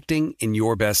to acting in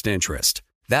your best interest.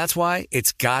 That's why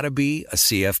it's got to be a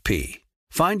CFP.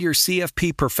 Find your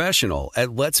CFP professional at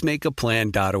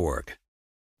letsmakeaplan.org.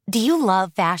 Do you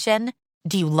love fashion?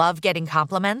 Do you love getting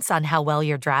compliments on how well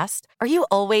you're dressed? Are you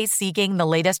always seeking the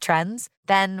latest trends?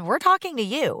 Then we're talking to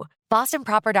you.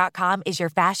 BostonProper.com is your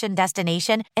fashion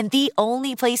destination and the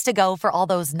only place to go for all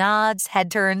those nods, head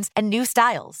turns, and new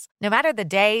styles. No matter the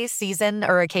day, season,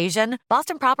 or occasion,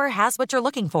 Boston Proper has what you're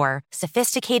looking for.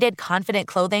 Sophisticated, confident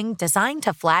clothing designed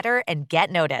to flatter and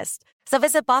get noticed. So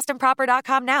visit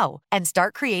BostonProper.com now and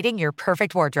start creating your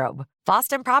perfect wardrobe.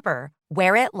 Boston Proper.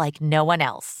 Wear it like no one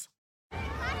else.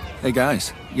 Hey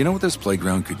guys, you know what this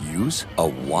playground could use? A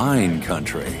wine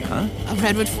country, huh? A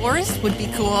redwood forest would be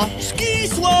cool. Ski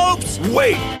slopes!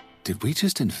 Wait! Did we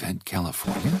just invent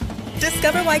California?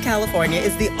 Discover why California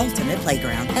is the ultimate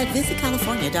playground at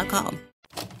visitcalifornia.com.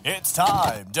 It's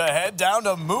time to head down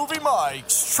to Movie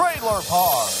Mike's Trailer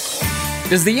Park.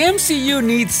 Does the MCU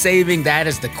need saving? That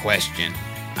is the question.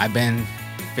 I've been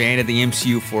a fan of the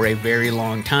MCU for a very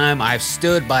long time. I've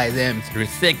stood by them through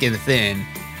thick and thin.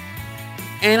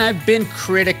 And I've been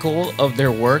critical of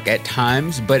their work at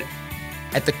times, but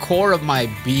at the core of my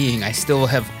being, I still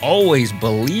have always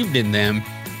believed in them.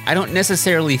 I don't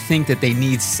necessarily think that they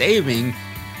need saving.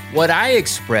 What I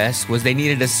expressed was they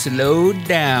needed to slow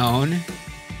down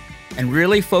and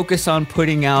really focus on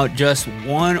putting out just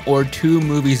 1 or 2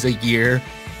 movies a year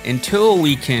until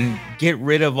we can get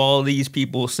rid of all these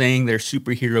people saying they're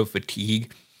superhero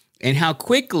fatigue, and how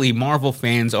quickly Marvel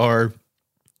fans are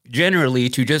generally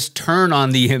to just turn on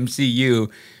the MCU,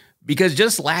 because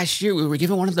just last year we were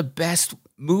given one of the best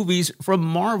movies from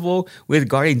Marvel with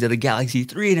Guardians of the Galaxy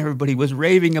 3 and everybody was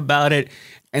raving about it.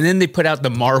 And then they put out the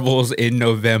Marvels in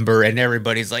November and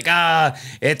everybody's like,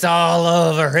 it's all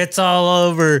over. It's all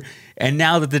over. And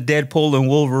now that the Deadpool and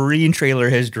Wolverine trailer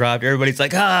has dropped, everybody's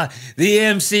like, the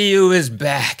MCU is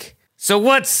back. So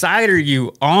what side are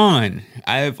you on?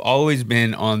 I've always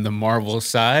been on the Marvel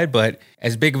side, but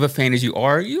as big of a fan as you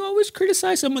are, you always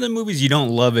criticize some of the movies you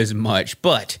don't love as much.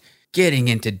 But getting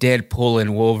into Deadpool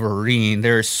and Wolverine,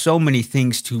 there are so many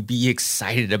things to be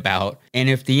excited about. And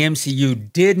if the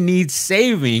MCU did need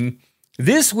saving,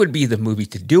 this would be the movie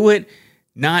to do it.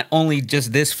 Not only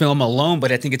just this film alone,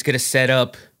 but I think it's going to set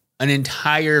up an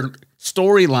entire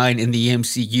storyline in the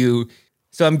MCU.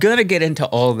 So I'm going to get into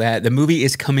all that. The movie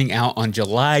is coming out on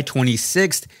July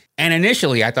 26th. And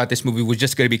initially, I thought this movie was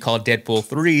just going to be called Deadpool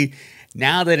 3.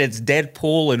 now that it's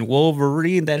Deadpool and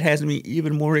Wolverine, that has me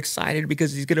even more excited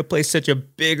because he's going to play such a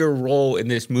bigger role in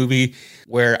this movie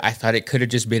where I thought it could have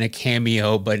just been a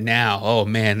cameo. But now, oh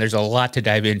man, there's a lot to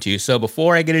dive into. So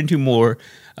before I get into more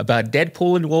about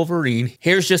Deadpool and Wolverine,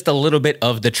 here's just a little bit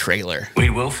of the trailer.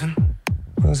 Wade Wilson?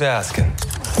 Who's asking?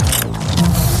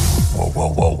 Whoa,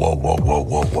 whoa, whoa, whoa, whoa, whoa,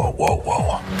 whoa, whoa, whoa,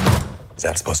 whoa. Is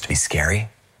that supposed to be scary?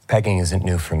 Pegging isn't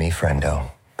new for me,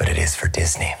 friendo, but it is for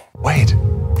Disney. Wade,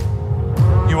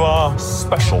 you are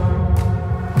special.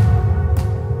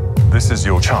 This is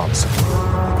your chance.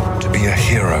 To be a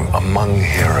hero among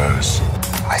heroes.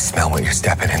 I smell what you're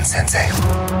stepping in, Sensei.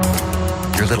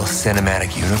 Your little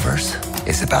cinematic universe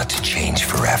is about to change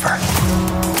forever.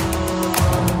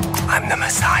 I'm the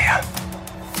Messiah.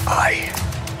 I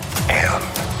am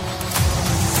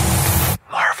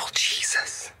Marvel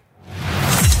Jesus.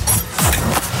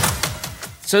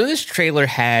 So this trailer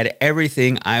had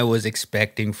everything I was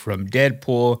expecting from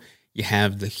Deadpool. You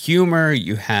have the humor,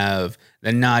 you have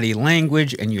the naughty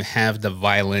language, and you have the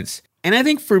violence. And I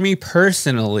think for me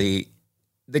personally,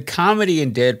 the comedy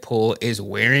in Deadpool is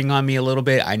wearing on me a little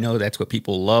bit. I know that's what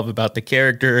people love about the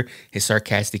character, his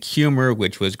sarcastic humor,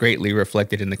 which was greatly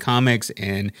reflected in the comics,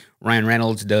 and Ryan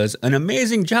Reynolds does an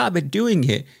amazing job at doing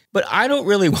it. But I don't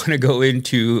really want to go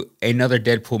into another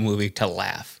Deadpool movie to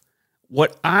laugh.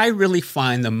 What I really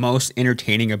find the most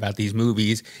entertaining about these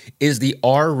movies is the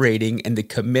R rating and the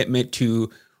commitment to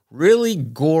really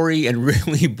gory and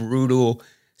really brutal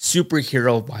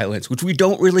superhero violence, which we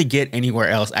don't really get anywhere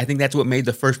else. I think that's what made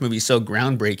the first movie so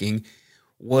groundbreaking,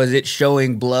 was it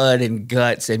showing blood and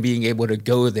guts and being able to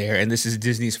go there. And this is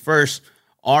Disney's first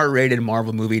R-rated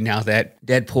Marvel movie now that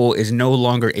Deadpool is no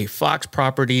longer a Fox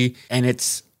property, and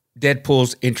it's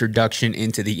Deadpool's introduction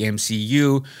into the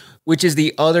MCU, which is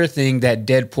the other thing that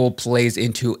Deadpool plays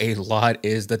into a lot,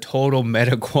 is the total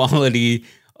meta quality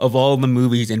of all the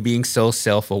movies and being so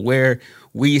self-aware.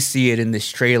 We see it in this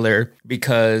trailer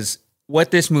because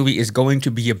what this movie is going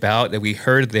to be about, that we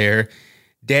heard there,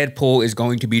 Deadpool is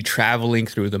going to be traveling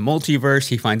through the multiverse.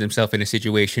 He finds himself in a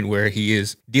situation where he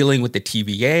is dealing with the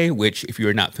TVA, which, if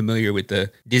you're not familiar with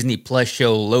the Disney Plus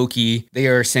show Loki, they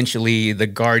are essentially the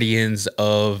guardians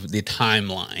of the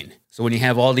timeline. So when you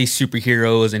have all these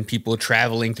superheroes and people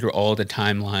traveling through all the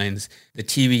timelines, the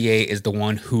TVA is the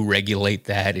one who regulate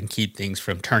that and keep things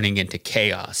from turning into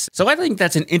chaos. So I think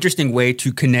that's an interesting way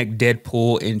to connect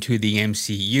Deadpool into the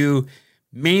MCU,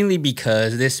 mainly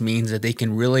because this means that they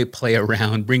can really play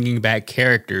around bringing back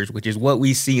characters, which is what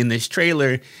we see in this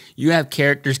trailer. You have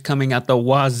characters coming out the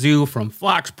wazoo from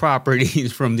Fox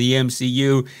properties, from the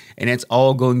MCU, and it's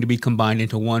all going to be combined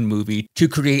into one movie to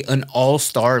create an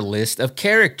all-star list of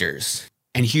characters.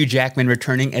 And Hugh Jackman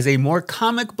returning as a more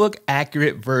comic book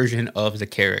accurate version of the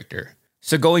character.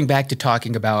 So going back to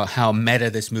talking about how meta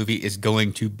this movie is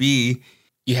going to be,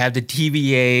 you have the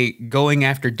TVA going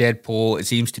after Deadpool. It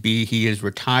seems to be he is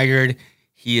retired.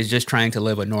 He is just trying to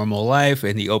live a normal life.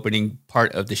 In the opening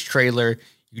part of this trailer,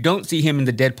 you don't see him in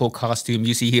the Deadpool costume.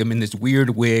 You see him in this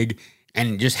weird wig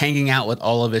and just hanging out with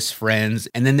all of his friends.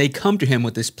 And then they come to him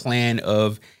with this plan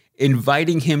of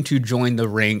inviting him to join the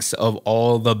ranks of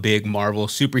all the big Marvel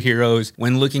superheroes.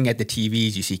 When looking at the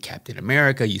TVs, you see Captain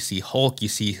America, you see Hulk, you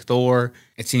see Thor.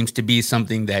 It seems to be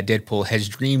something that Deadpool has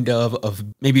dreamed of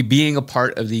maybe being a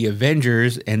part of the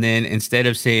Avengers. And then instead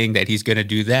of saying that he's going to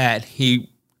do that, he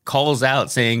calls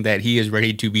out saying that he is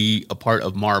ready to be a part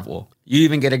of Marvel. You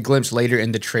even get a glimpse later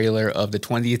in the trailer of the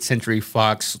 20th Century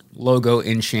Fox logo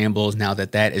in shambles now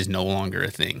that that is no longer a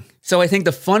thing. So I think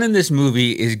the fun in this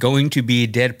movie is going to be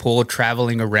Deadpool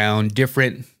traveling around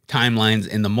different timelines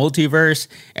in the multiverse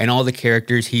and all the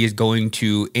characters he is going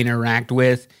to interact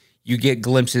with. You get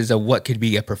glimpses of what could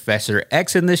be a Professor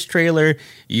X in this trailer.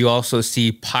 You also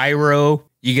see Pyro.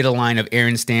 You get a line of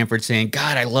Aaron Stanford saying,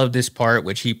 "God, I love this part,"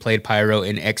 which he played Pyro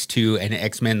in X2 and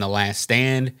X-Men The Last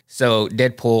Stand. So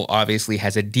Deadpool obviously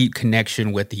has a deep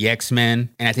connection with the X-Men.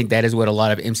 And I think that is what a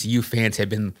lot of MCU fans have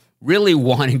been really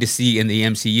wanting to see in the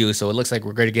MCU. So it looks like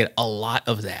we're going to get a lot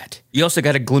of that. You also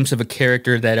got a glimpse of a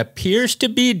character that appears to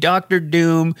be Doctor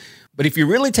Doom. But if you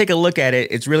really take a look at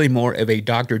it, it's really more of a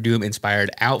Doctor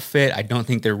Doom-inspired outfit. I don't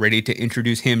think they're ready to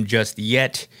introduce him just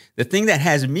yet. The thing that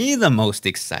has me the most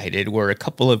excited were a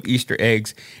couple of Easter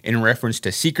eggs in reference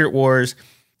to Secret Wars.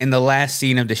 In the last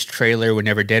scene of this trailer,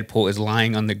 whenever Deadpool is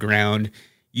lying on the ground,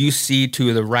 you see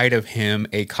to the right of him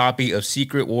a copy of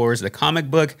Secret Wars, the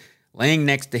comic book, laying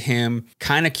next to him,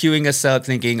 kind of queuing us up,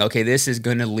 thinking, okay, this is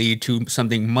going to lead to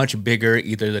something much bigger,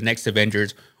 either the next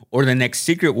Avengers or the next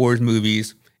Secret Wars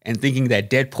movies. And thinking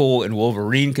that Deadpool and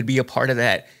Wolverine could be a part of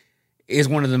that. is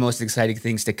one of the most exciting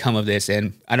things to come of this.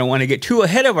 And I don't want to get too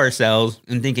ahead of ourselves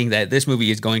in thinking that this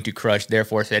movie is going to crush,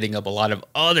 therefore setting up a lot of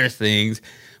other things.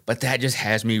 But that just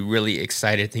has me really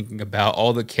excited thinking about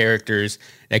all the characters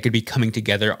that could be coming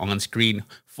together on screen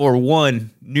for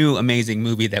one new amazing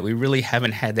movie that we really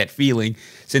haven't had that feeling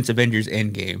since Avengers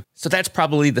Endgame. So that's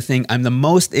probably the thing I'm the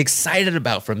most excited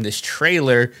about from this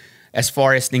trailer as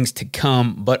far as things to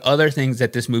come. But other things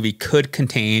that this movie could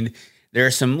contain, there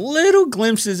are some little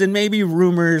glimpses and maybe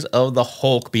rumors of the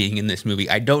Hulk being in this movie.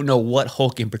 I don't know what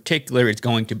Hulk in particular it's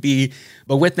going to be,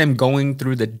 but with them going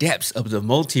through the depths of the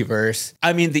multiverse,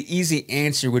 I mean, the easy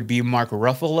answer would be Mark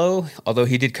Ruffalo, although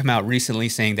he did come out recently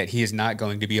saying that he is not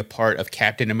going to be a part of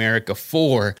Captain America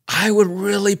 4. I would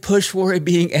really push for it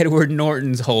being Edward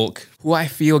Norton's Hulk, who I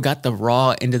feel got the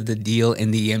raw end of the deal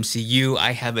in the MCU.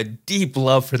 I have a deep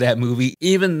love for that movie,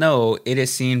 even though it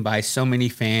is seen by so many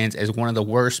fans as one of the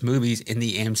worst movies in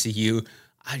the MCU.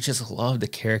 I just love the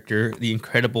character, the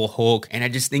Incredible Hulk, and I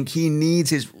just think he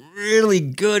needs his really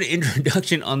good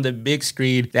introduction on the big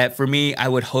screen that for me, I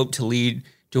would hope to lead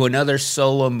to another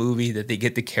solo movie that they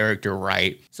get the character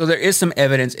right. So there is some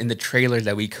evidence in the trailer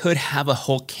that we could have a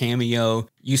Hulk cameo.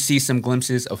 You see some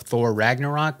glimpses of Thor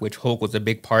Ragnarok, which Hulk was a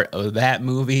big part of that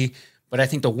movie. But I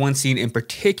think the one scene in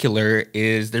particular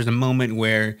is there's a moment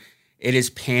where it is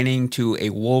panning to a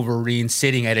Wolverine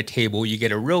sitting at a table. You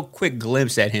get a real quick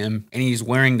glimpse at him, and he's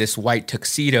wearing this white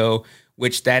tuxedo,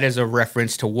 which that is a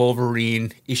reference to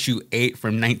Wolverine issue 8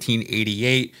 from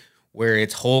 1988, where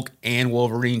it's Hulk and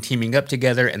Wolverine teaming up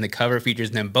together, and the cover features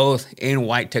them both in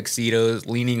white tuxedos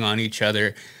leaning on each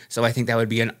other. So I think that would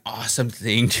be an awesome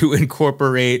thing to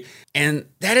incorporate. And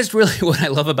that is really what I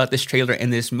love about this trailer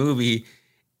and this movie,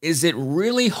 is it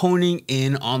really honing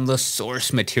in on the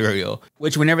source material,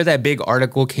 which whenever that big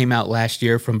article came out last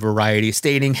year from Variety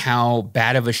stating how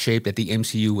bad of a shape that the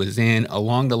MCU was in,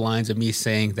 along the lines of me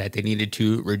saying that they needed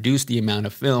to reduce the amount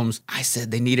of films, I said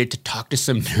they needed to talk to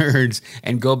some nerds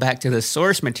and go back to the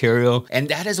source material. And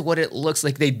that is what it looks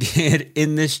like they did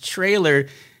in this trailer,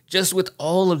 just with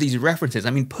all of these references.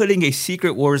 I mean, putting a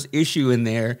Secret Wars issue in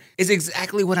there is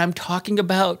exactly what I'm talking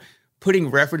about.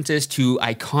 Putting references to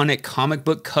iconic comic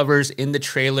book covers in the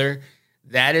trailer,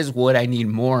 that is what I need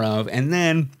more of. And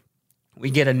then we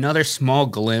get another small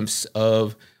glimpse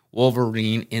of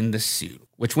Wolverine in the suit,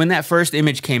 which when that first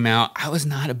image came out, I was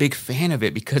not a big fan of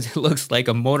it because it looks like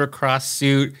a motocross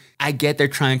suit. I get they're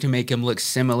trying to make him look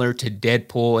similar to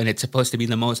Deadpool, and it's supposed to be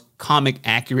the most comic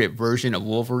accurate version of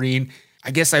Wolverine. I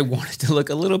guess I wanted to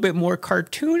look a little bit more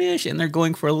cartoonish, and they're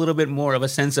going for a little bit more of a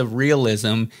sense of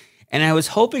realism. And I was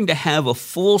hoping to have a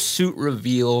full suit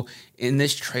reveal in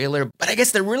this trailer, but I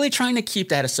guess they're really trying to keep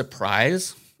that a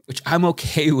surprise, which I'm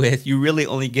okay with. You really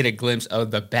only get a glimpse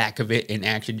of the back of it in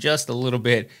action just a little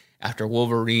bit after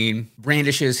Wolverine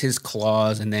brandishes his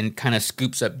claws and then kind of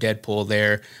scoops up Deadpool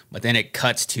there, but then it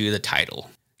cuts to the title.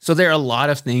 So there are a lot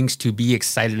of things to be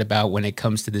excited about when it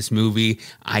comes to this movie.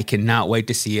 I cannot wait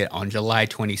to see it on July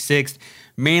 26th.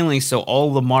 Mainly so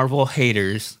all the Marvel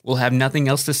haters will have nothing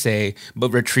else to say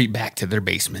but retreat back to their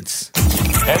basements.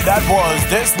 And that was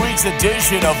this week's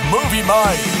edition of Movie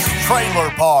Mike's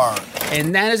Trailer Park.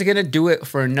 And that is going to do it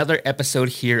for another episode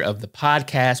here of the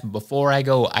podcast. Before I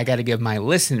go, I got to give my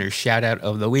listener shout out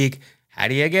of the week. How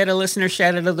do you get a listener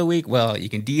shout out of the week? Well, you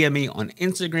can DM me on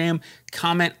Instagram,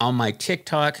 comment on my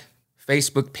TikTok,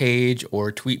 Facebook page,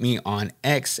 or tweet me on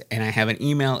X, and I have an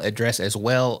email address as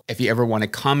well. If you ever want to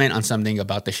comment on something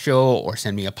about the show or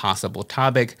send me a possible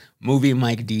topic,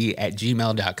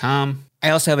 moviemiked@gmail.com. I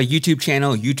also have a YouTube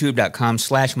channel,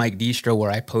 youtube.com/MikeDistro,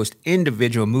 where I post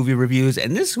individual movie reviews.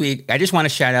 And this week, I just want to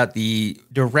shout out the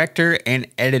director and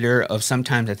editor of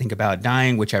Sometimes I Think About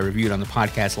Dying, which I reviewed on the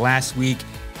podcast last week.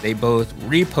 They both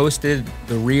reposted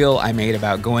the reel I made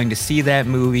about going to see that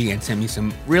movie and sent me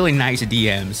some really nice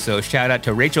DMs. So shout out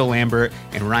to Rachel Lambert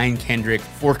and Ryan Kendrick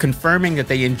for confirming that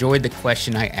they enjoyed the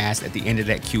question I asked at the end of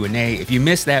that Q&A. If you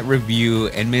missed that review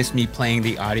and missed me playing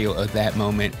the audio of that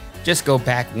moment, just go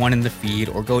back one in the feed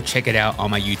or go check it out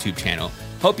on my YouTube channel.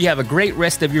 Hope you have a great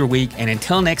rest of your week, and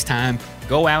until next time,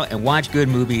 go out and watch good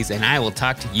movies, and I will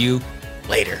talk to you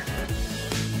later.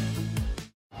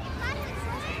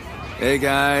 Hey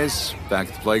guys, back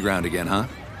at the playground again, huh?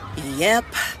 Yep.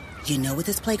 You know what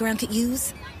this playground could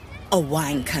use? A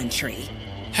wine country.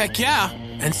 Heck yeah,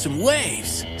 and some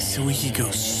waves so we could go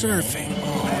surfing.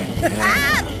 Oh,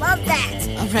 yeah. Love that.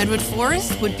 A redwood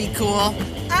forest would be cool.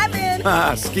 I'm in.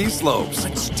 Ski slopes.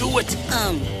 Let's do it.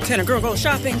 Can a girl go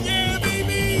shopping? Yeah,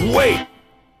 baby. Wait!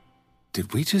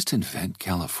 Did we just invent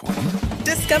California?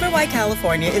 Discover why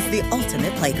California is the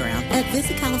ultimate playground at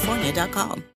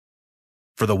visitcalifornia.com.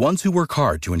 For the ones who work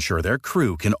hard to ensure their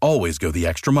crew can always go the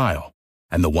extra mile,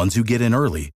 and the ones who get in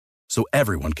early so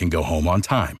everyone can go home on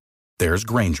time, there's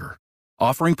Grainger,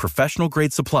 offering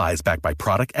professional-grade supplies backed by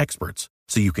product experts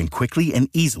so you can quickly and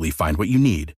easily find what you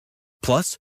need.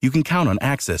 Plus, you can count on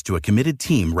access to a committed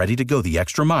team ready to go the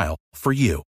extra mile for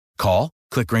you. Call,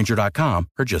 click Grainger.com,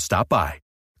 or just stop by.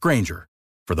 Grainger,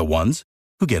 for the ones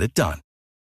who get it done.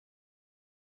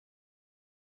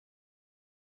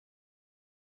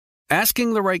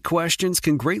 Asking the right questions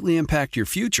can greatly impact your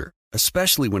future,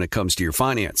 especially when it comes to your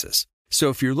finances. So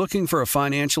if you're looking for a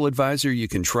financial advisor you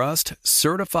can trust,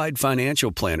 certified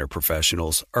financial planner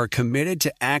professionals are committed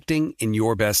to acting in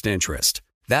your best interest.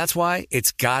 That's why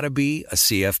it's got to be a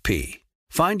CFP.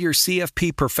 Find your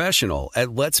CFP professional at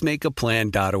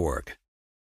letsmakeaplan.org.